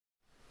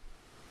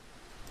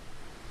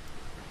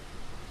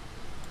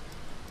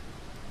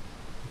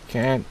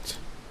 Can't.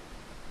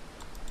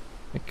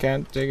 I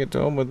can't take it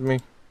home with me. I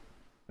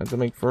have to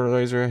make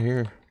fertilizer out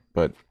here.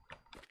 But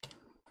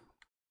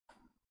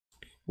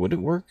would it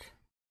work?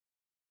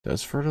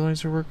 Does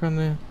fertilizer work on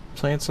the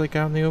plants like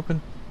out in the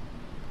open?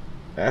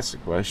 That's the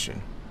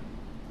question.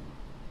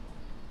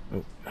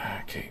 Oh,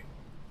 okay.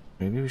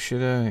 Maybe we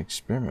should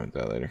experiment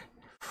with that later.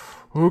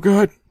 Oh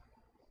god!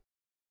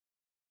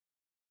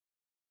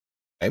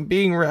 I'm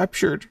being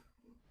raptured.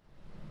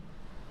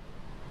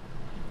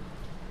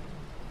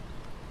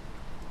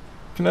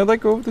 Can I let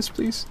go of this,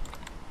 please?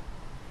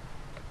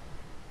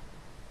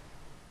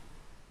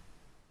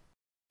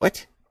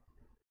 What?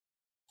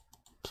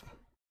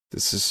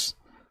 This is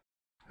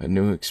a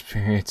new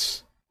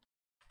experience.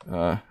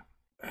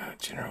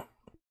 General.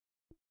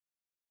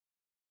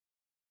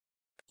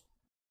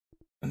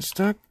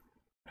 Unstuck?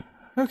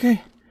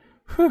 Okay.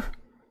 Whew.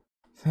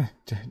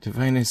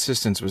 Divine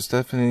assistance was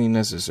definitely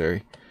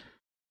necessary.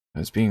 I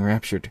was being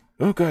raptured.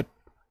 Oh god.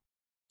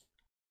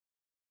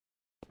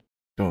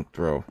 Don't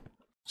throw.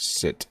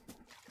 Sit.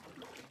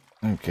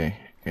 Okay,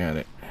 got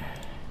it.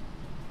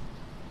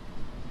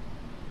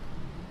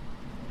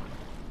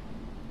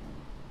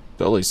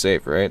 Totally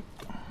safe, right?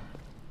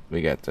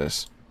 We got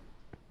this.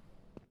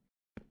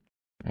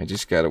 I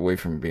just got away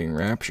from being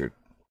raptured.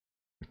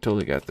 We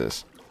totally got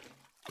this.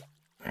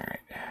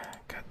 Alright.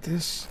 Got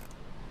this.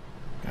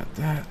 Got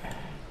that.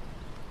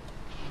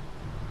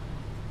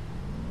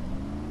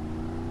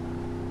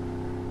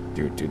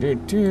 Do do do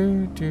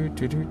do do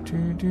do do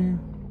do do.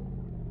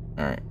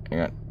 Alright,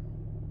 hang on.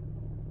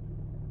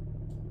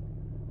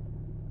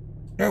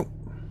 No.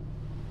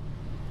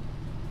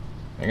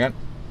 Hang on.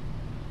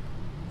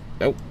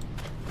 Nope.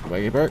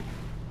 Buggy park.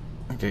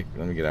 Okay,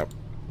 let me get out.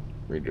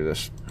 Redo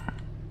this.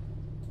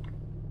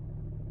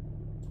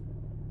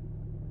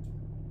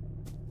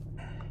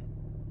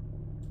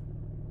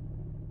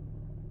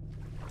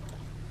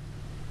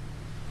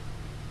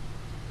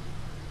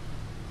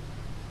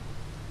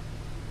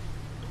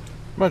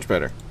 Much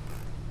better.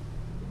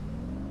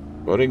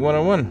 Boating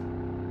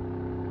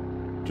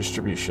 101.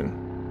 Distribution.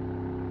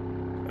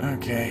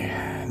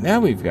 Okay, now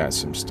we've got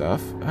some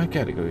stuff. I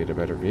gotta go get a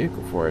better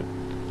vehicle for it.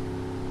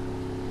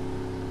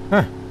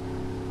 Huh.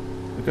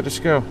 Look at us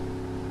go.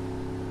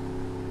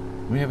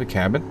 We have a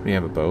cabin. We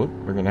have a boat.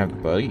 We're gonna have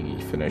the buggy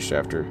finished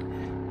after.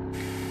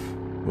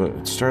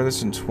 Well, started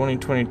this in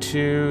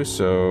 2022,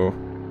 so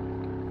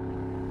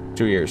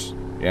 2 years.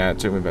 Yeah, it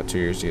took me about 2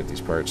 years to get these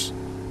parts.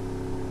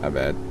 Not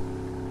bad.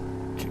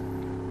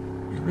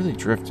 You're really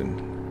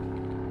drifting.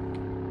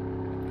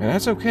 And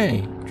that's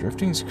okay.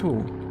 Drifting's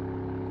cool.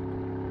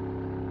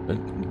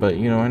 But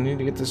you know, I need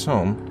to get this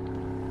home.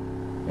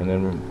 And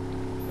then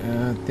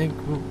I think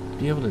we'll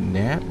be able to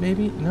nap,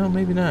 maybe? No,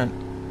 maybe not.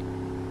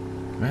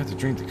 I have to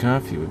drink the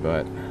coffee we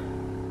bought.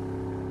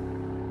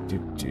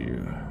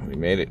 We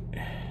made it.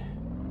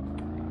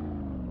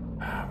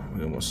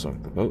 We almost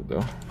sunk the boat,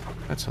 though.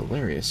 That's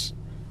hilarious.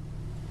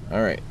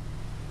 Alright.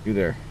 You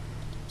there.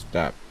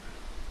 Stop.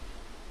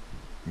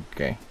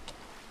 Okay.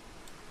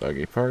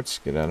 Buggy parts,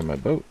 get out of my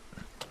boat.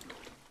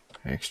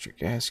 Extra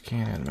gas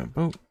can out of my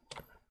boat.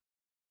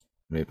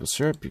 Maple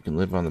syrup, you can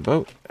live on the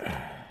boat.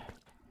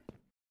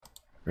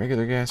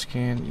 Regular gas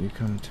can, you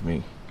come to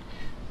me.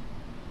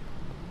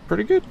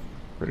 Pretty good.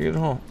 Pretty good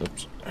haul.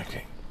 Oops.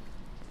 Okay.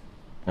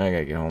 Now I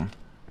gotta get home.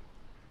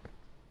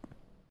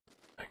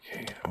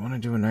 Okay, I want to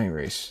do a night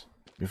race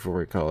before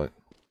we call it.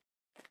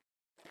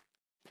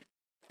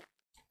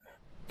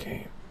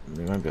 Okay,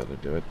 we might be able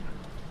to do it.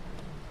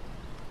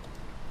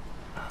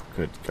 Oh,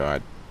 good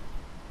God.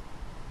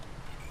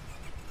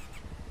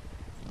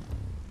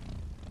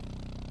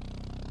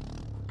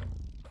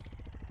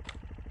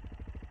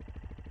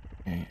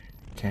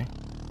 Okay.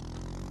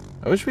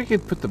 I wish we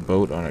could put the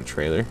boat on a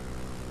trailer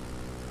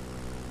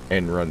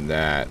and run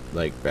that,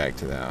 like, back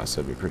to the house.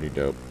 That'd be pretty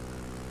dope.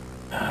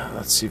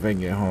 Let's see if I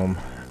can get home.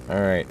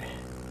 Alright.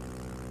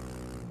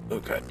 Oh,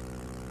 God.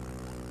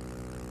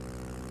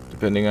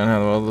 Depending on how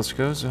well this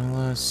goes,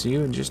 I'll see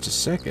you in just a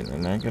second.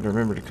 And I gotta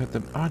remember to cut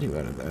the audio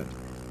out of that.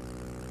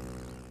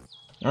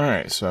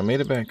 Alright, so I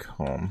made it back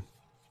home.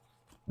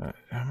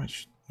 How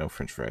much? No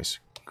french fries.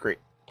 Great.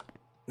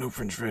 No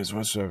french fries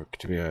whatsoever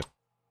to be had.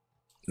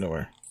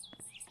 Nowhere.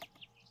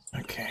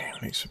 Okay,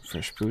 make some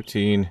fresh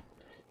poutine.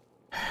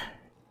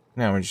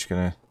 Now we're just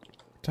gonna...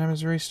 What time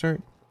does the race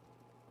start?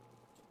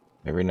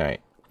 Every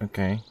night.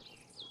 Okay.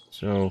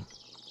 So,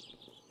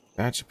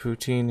 batch of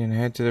poutine and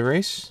head to the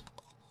race?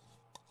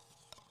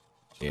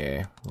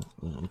 Yeah,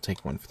 we'll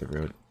take one for the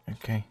road.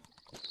 Okay.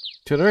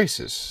 To the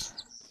races.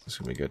 This is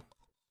gonna be good.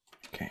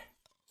 Okay.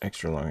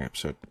 Extra long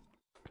episode.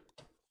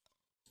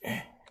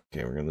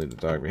 Okay, we're gonna leave the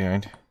dog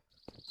behind.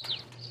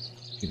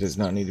 He does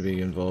not need to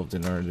be involved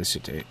in our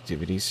illicit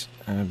activities.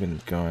 I've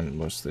been gone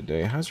most of the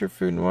day. How's your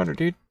food and water,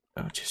 dude?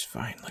 Oh, just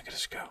fine. Look at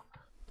us go.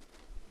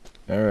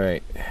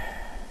 Alright.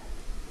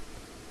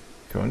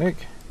 Konig.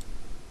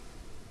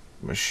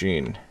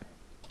 Machine.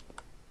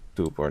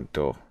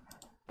 2.0.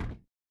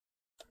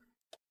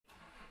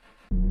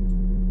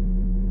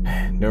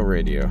 No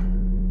radio.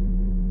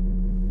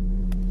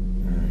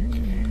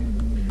 Okay.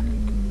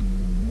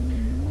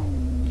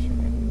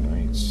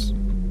 Lights.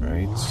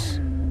 Rights.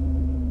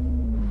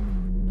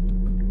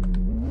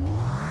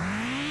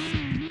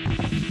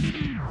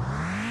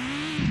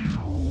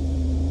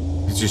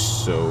 It's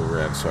just so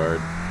revs hard.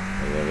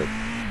 I love it.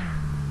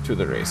 To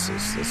the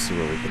races. Let's see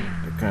what we can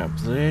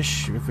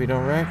accomplish. If we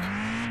don't wreck,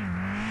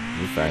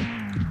 we'll be fine.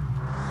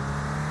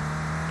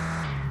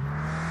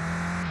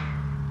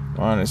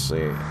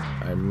 Honestly,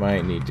 I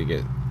might need to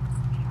get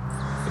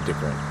a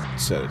different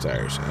set of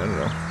tires. I don't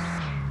know.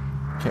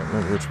 Can't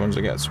remember which ones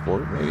I got.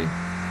 Sport, maybe?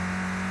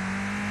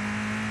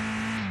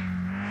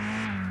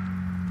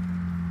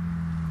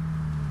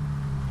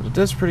 But it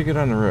does pretty good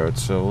on the road,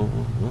 so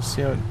we'll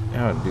see how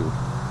it do.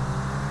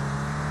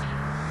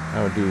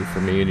 How it do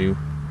for me and you.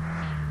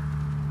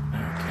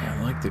 Okay,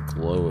 I like the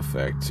glow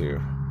effect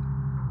too.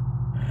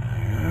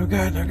 Oh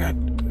god, oh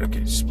god.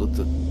 Okay, split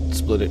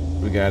it.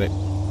 We got it.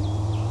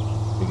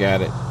 We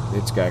got it.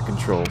 It's got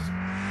controls.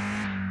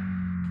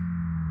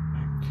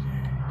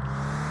 Okay.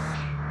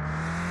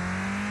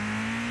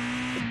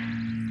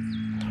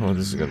 Oh,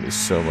 this is gonna be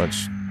so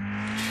much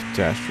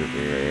catastrophe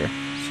right here.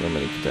 So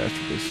many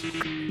catastrophes.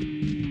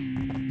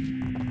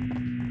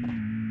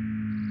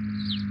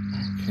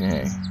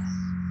 Okay.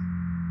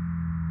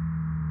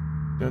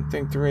 Don't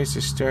think the race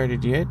has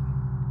started yet.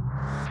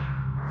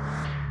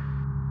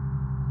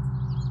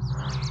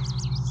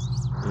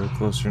 A little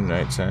closer to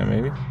nighttime,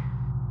 maybe.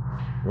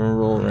 We're gonna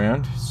roll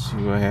around, see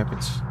what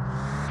happens.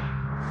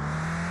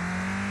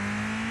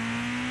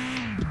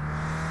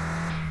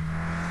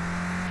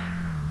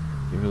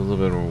 Give it a little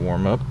bit of a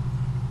warm up.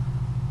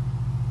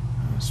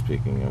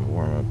 Speaking of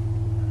warm up.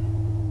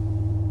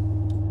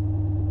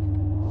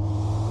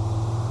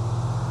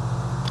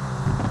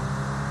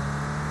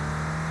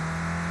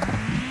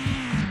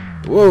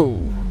 Whoa!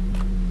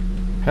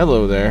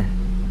 Hello there.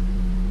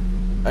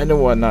 I know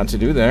what not to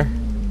do there.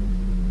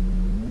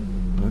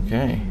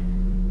 Okay.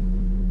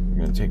 We're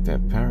gonna take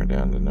that power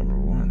down to number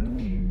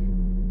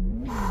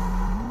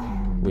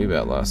 1. We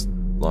about lost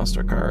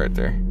our car right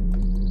there.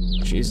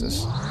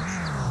 Jesus.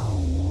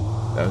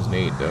 That was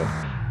neat though.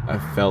 I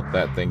felt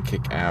that thing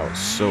kick out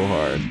so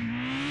hard.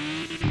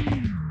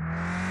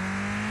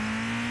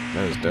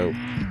 That was dope.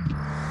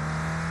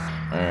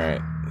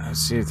 Alright, let's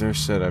see if they're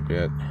set up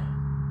yet.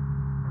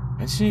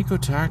 I just need to go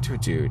talk to a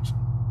dude.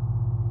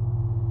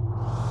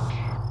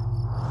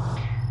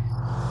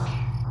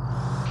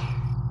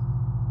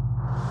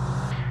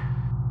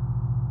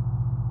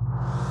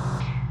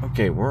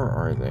 Okay, where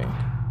are they?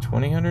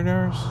 2,000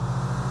 hours?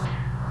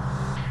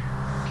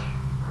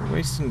 We're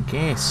wasting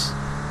gas.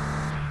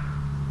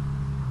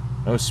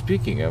 Oh,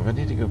 speaking of, I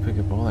need to go pick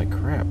up all that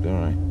crap,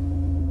 don't I?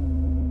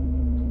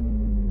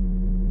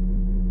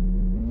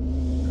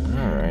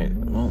 Alright,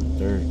 well,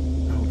 they're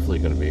hopefully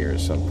going to be here at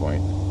some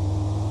point.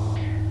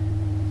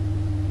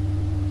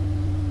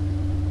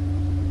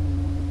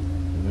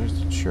 There's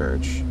the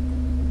church.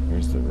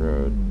 There's the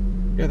road.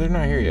 Yeah, they're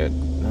not here yet.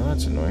 No,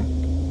 that's annoying.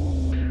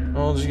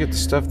 Well, we'll just get the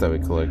stuff that we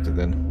collected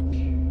then.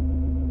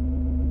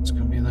 It's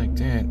gonna be like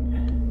that.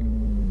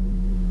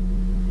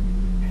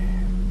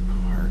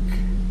 Park.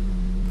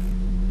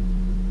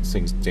 This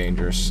thing's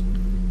dangerous.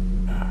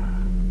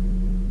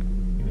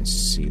 You can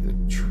see the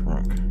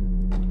trunk.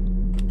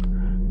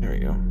 There we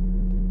go.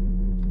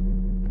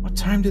 What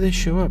time do they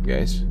show up,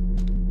 guys?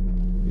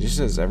 It just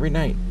says every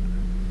night.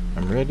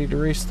 I'm ready to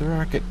race the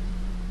rocket.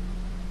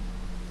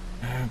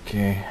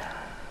 Okay.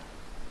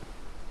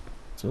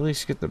 So at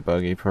least get the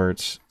buggy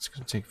parts. It's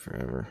gonna take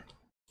forever.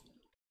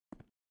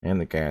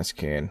 And the gas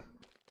can.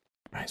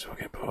 Might as well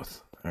get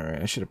both.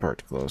 Alright, I should have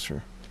parked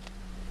closer.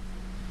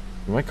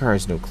 My car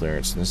has no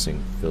clearance and this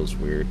thing feels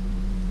weird.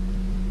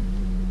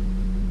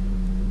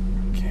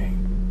 Okay.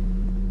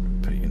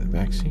 Put you in the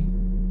back seat.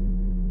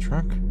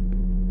 Trunk?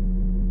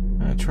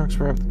 Trunk's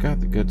where I've got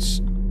the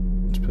goods.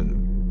 Let's put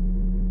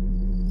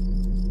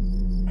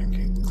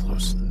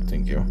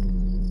you.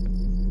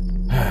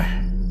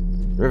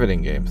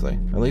 Riveting gameplay.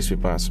 At least we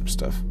bought some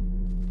stuff.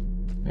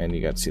 And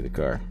you got to see the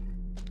car.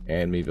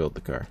 And me build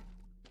the car.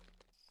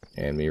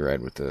 And me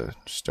ride with the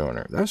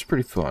stoner. That was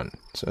pretty fun.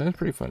 So that was a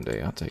pretty fun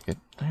day. I'll take it.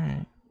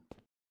 Alright.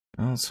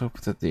 Well, let's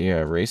hope that the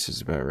race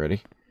is about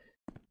ready.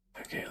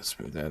 Okay, let's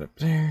move that up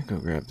there. Go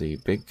grab the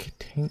big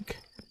tank.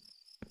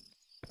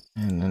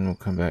 And then we'll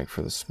come back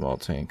for the small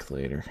tank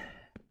later.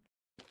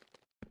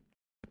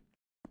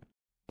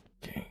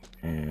 Okay,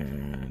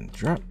 and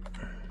drop.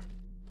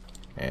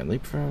 And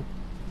leapfrog.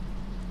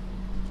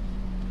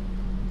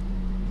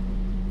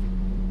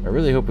 I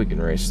really hope we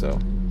can race, though.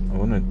 I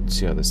want to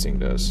see how this thing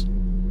does.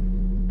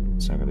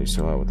 It's not going to do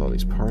so hot with all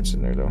these parts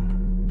in there, though.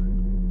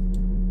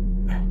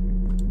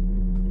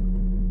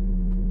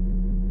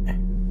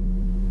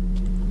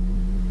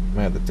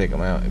 Might have to take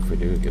them out if we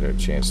do get a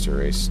chance to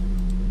race.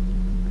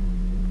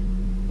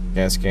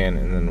 Gas can,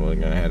 and then we're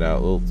going to head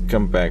out. We'll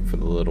come back for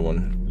the little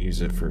one.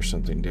 Use it for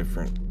something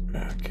different.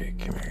 Okay,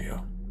 come here,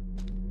 yo.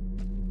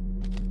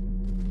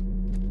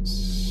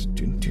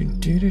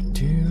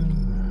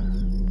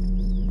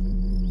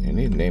 I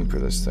need a name for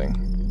this thing.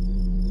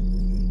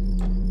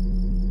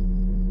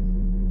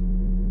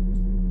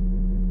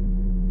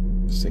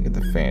 I was thinking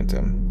the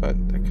Phantom, but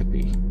that could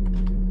be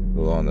a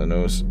little on the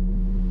nose.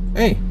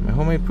 Hey, my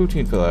homemade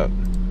poutine fell out.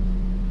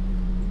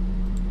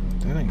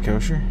 That ain't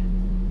kosher.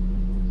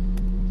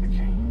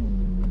 Okay.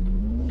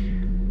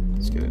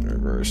 Let's get it in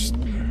reverse.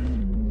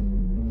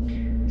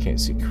 Can't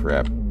see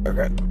crap.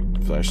 Okay.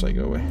 Flashlight,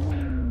 go away.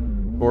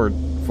 Forward,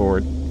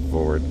 forward,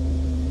 forward.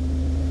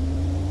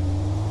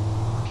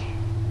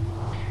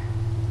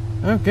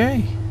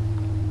 Okay.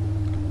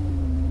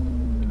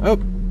 Oh,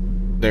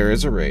 there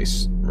is a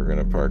race. We're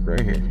gonna park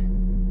right here.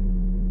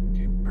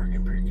 Okay,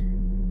 parking brake.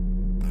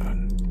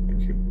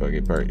 Okay,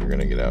 buggy part, you're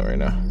gonna get out right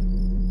now.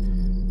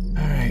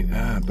 Alright,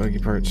 buggy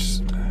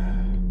parts.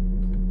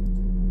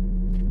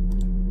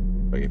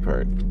 Buggy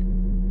part.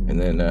 And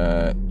then,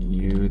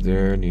 you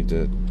there need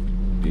to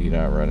be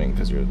not running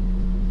because you're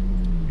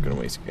gonna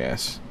waste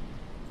gas.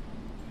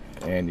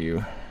 And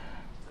you.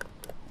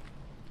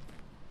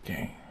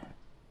 Okay.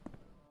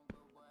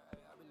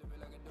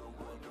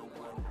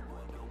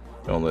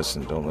 Don't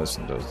listen, don't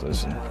listen, don't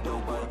listen.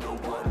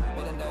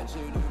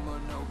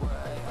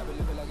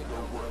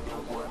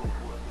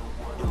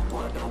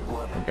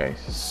 Okay,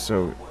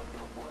 so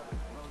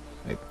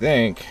I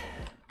think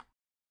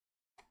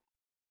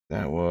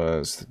that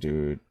was the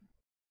dude.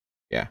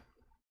 Yeah.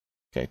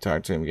 Okay,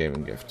 talked to him, gave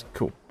him a gift.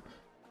 Cool.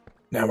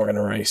 Now we're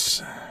gonna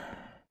race.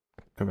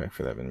 Come back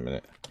for that in a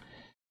minute.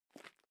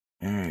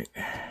 Alright.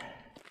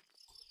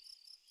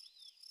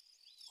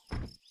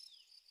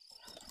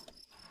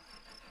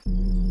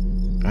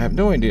 I have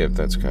no idea if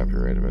that's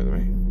copyrighted, by the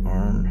way.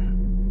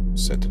 Arm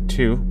set to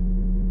 2.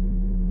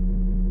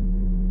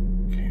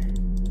 Okay.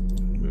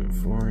 Move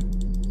forward.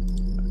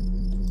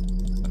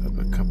 Up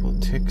a couple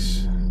of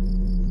ticks.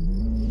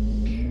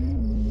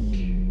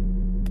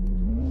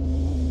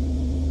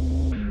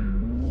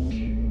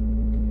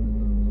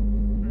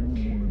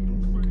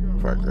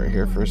 Park right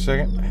here for a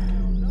second.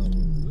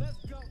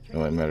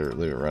 No, I better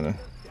leave it running.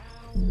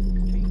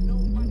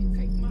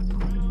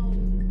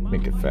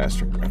 Make it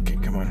faster. Okay,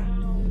 come on.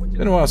 It's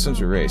been a while since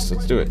we raced.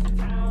 Let's do it.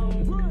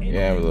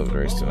 Yeah, we love to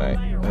race tonight.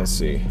 Let's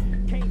see.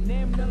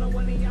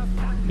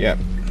 Yep.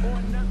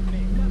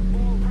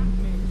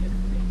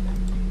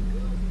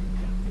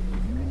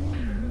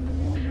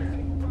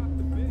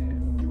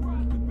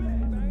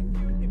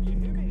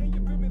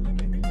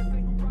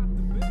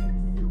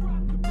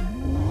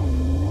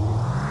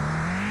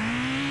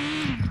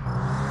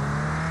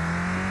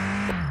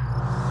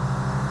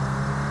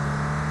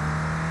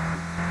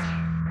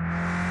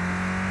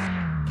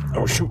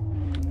 Oh shoot.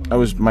 I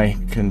was, my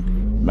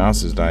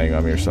mouse is dying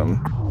on me or something.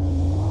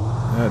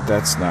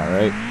 That's not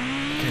right.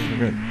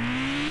 Okay,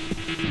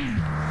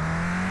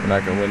 we're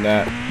not gonna win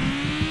that.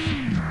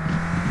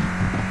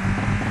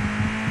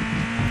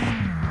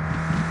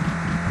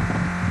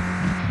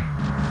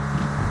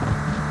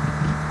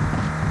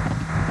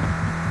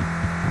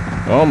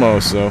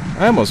 Almost, though.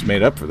 I almost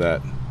made up for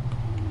that.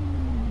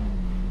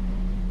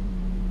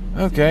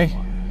 Okay.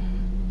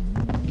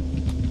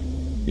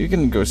 You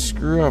can go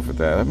screw off with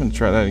that. I'm gonna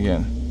try that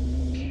again.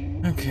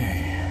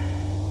 Okay.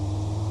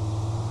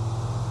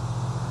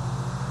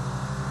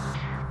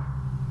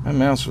 My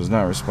mouse was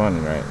not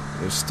responding right.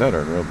 It was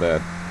stuttering real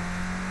bad.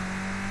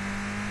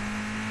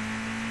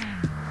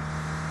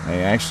 I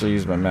actually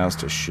used my mouse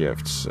to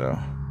shift, so...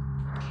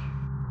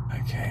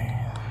 Okay.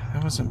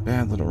 That wasn't a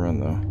bad little run,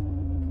 though.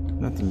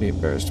 Nothing to be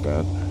embarrassed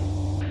about.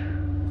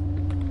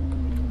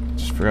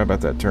 Just forgot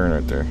about that turn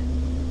right there.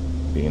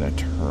 Being a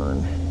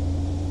turn.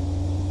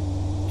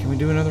 Can we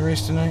do another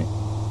race tonight?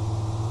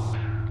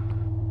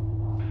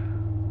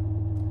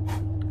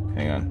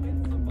 Hang on.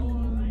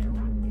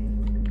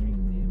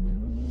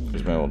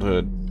 There's my old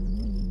hood.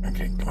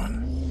 Okay, come on.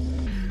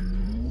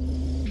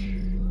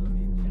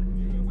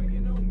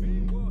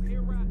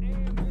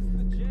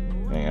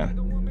 Hang on.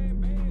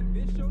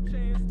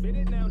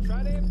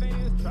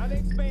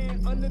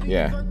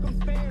 Yeah.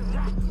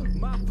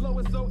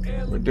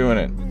 We're doing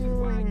it.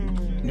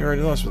 You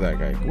already lost with that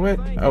guy. What?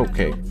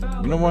 Okay.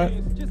 You know what?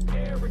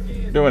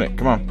 We're doing it.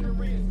 Come on.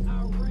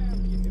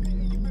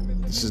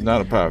 This is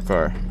not a power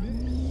car.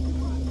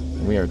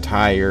 We are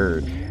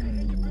tired.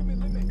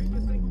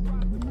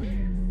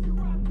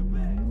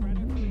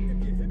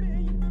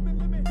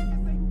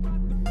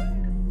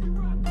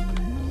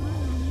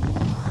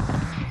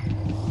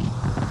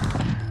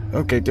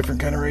 Okay, different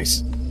kind of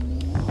race.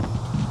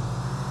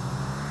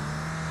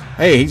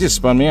 Hey, he just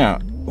spun me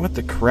out. What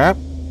the crap?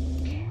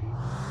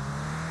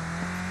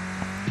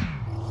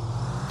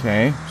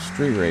 Okay,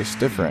 street race,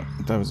 different.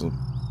 That was a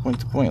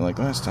point-to-point like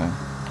last time.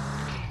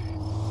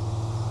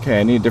 Okay,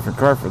 I need a different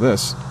car for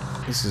this.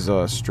 This is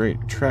a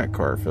straight track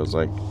car, it feels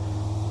like.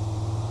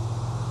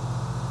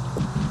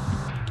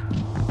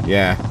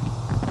 Yeah.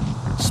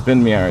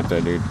 Spin me out right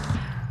there, dude.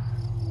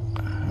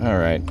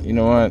 Alright, you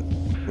know what?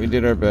 We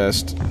did our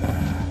best.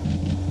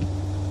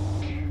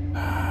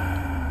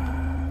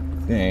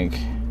 I think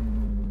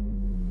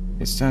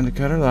it's time to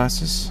cut our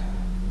losses.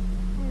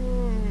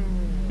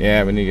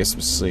 Yeah, we need to get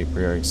some sleep.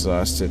 We are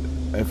exhausted.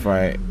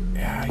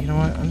 Yeah, you know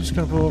what? I'm just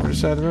gonna pull over the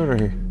side of the road right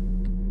here.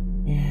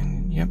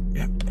 And yep,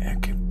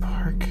 okay,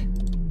 park.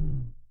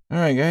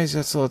 Alright guys,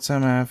 that's all the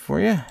time I have for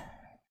you.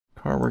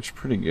 Car works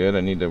pretty good.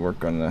 I need to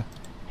work on the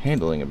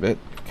handling a bit.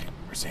 Okay,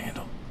 where's the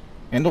handle?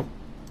 Handle?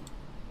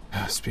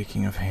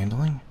 Speaking of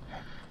handling.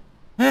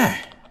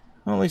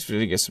 Well, at least we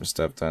did get some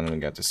stuff done and we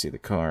got to see the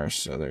car,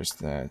 so there's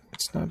that.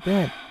 It's not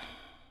bad.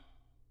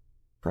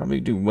 Probably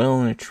do well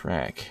in a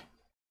track.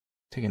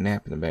 Take a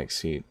nap in the back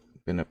seat.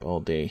 Been up all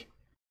day.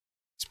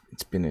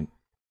 It's been an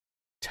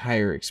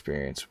entire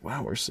experience.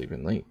 Wow, we're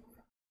sleeping late.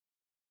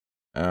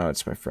 Oh,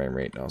 it's my frame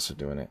rate also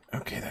doing it.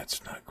 Okay,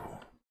 that's not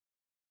cool.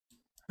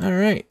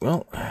 Alright,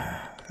 well,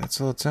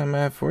 that's all the time I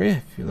have for you.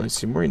 If you'd like to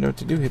see more, you know what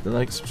to do. Hit the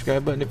like,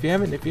 subscribe button if you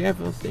haven't. If you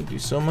have, well, thank you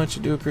so much.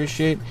 I do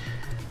appreciate it.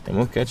 And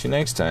we'll catch you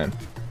next time.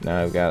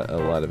 Now I've got a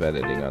lot of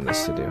editing on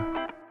this to do.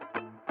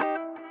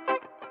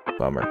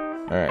 Bummer.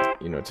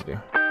 Alright, you know what to do.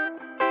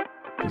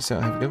 Peace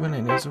out, have a good one,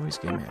 and as always,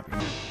 game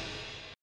happy.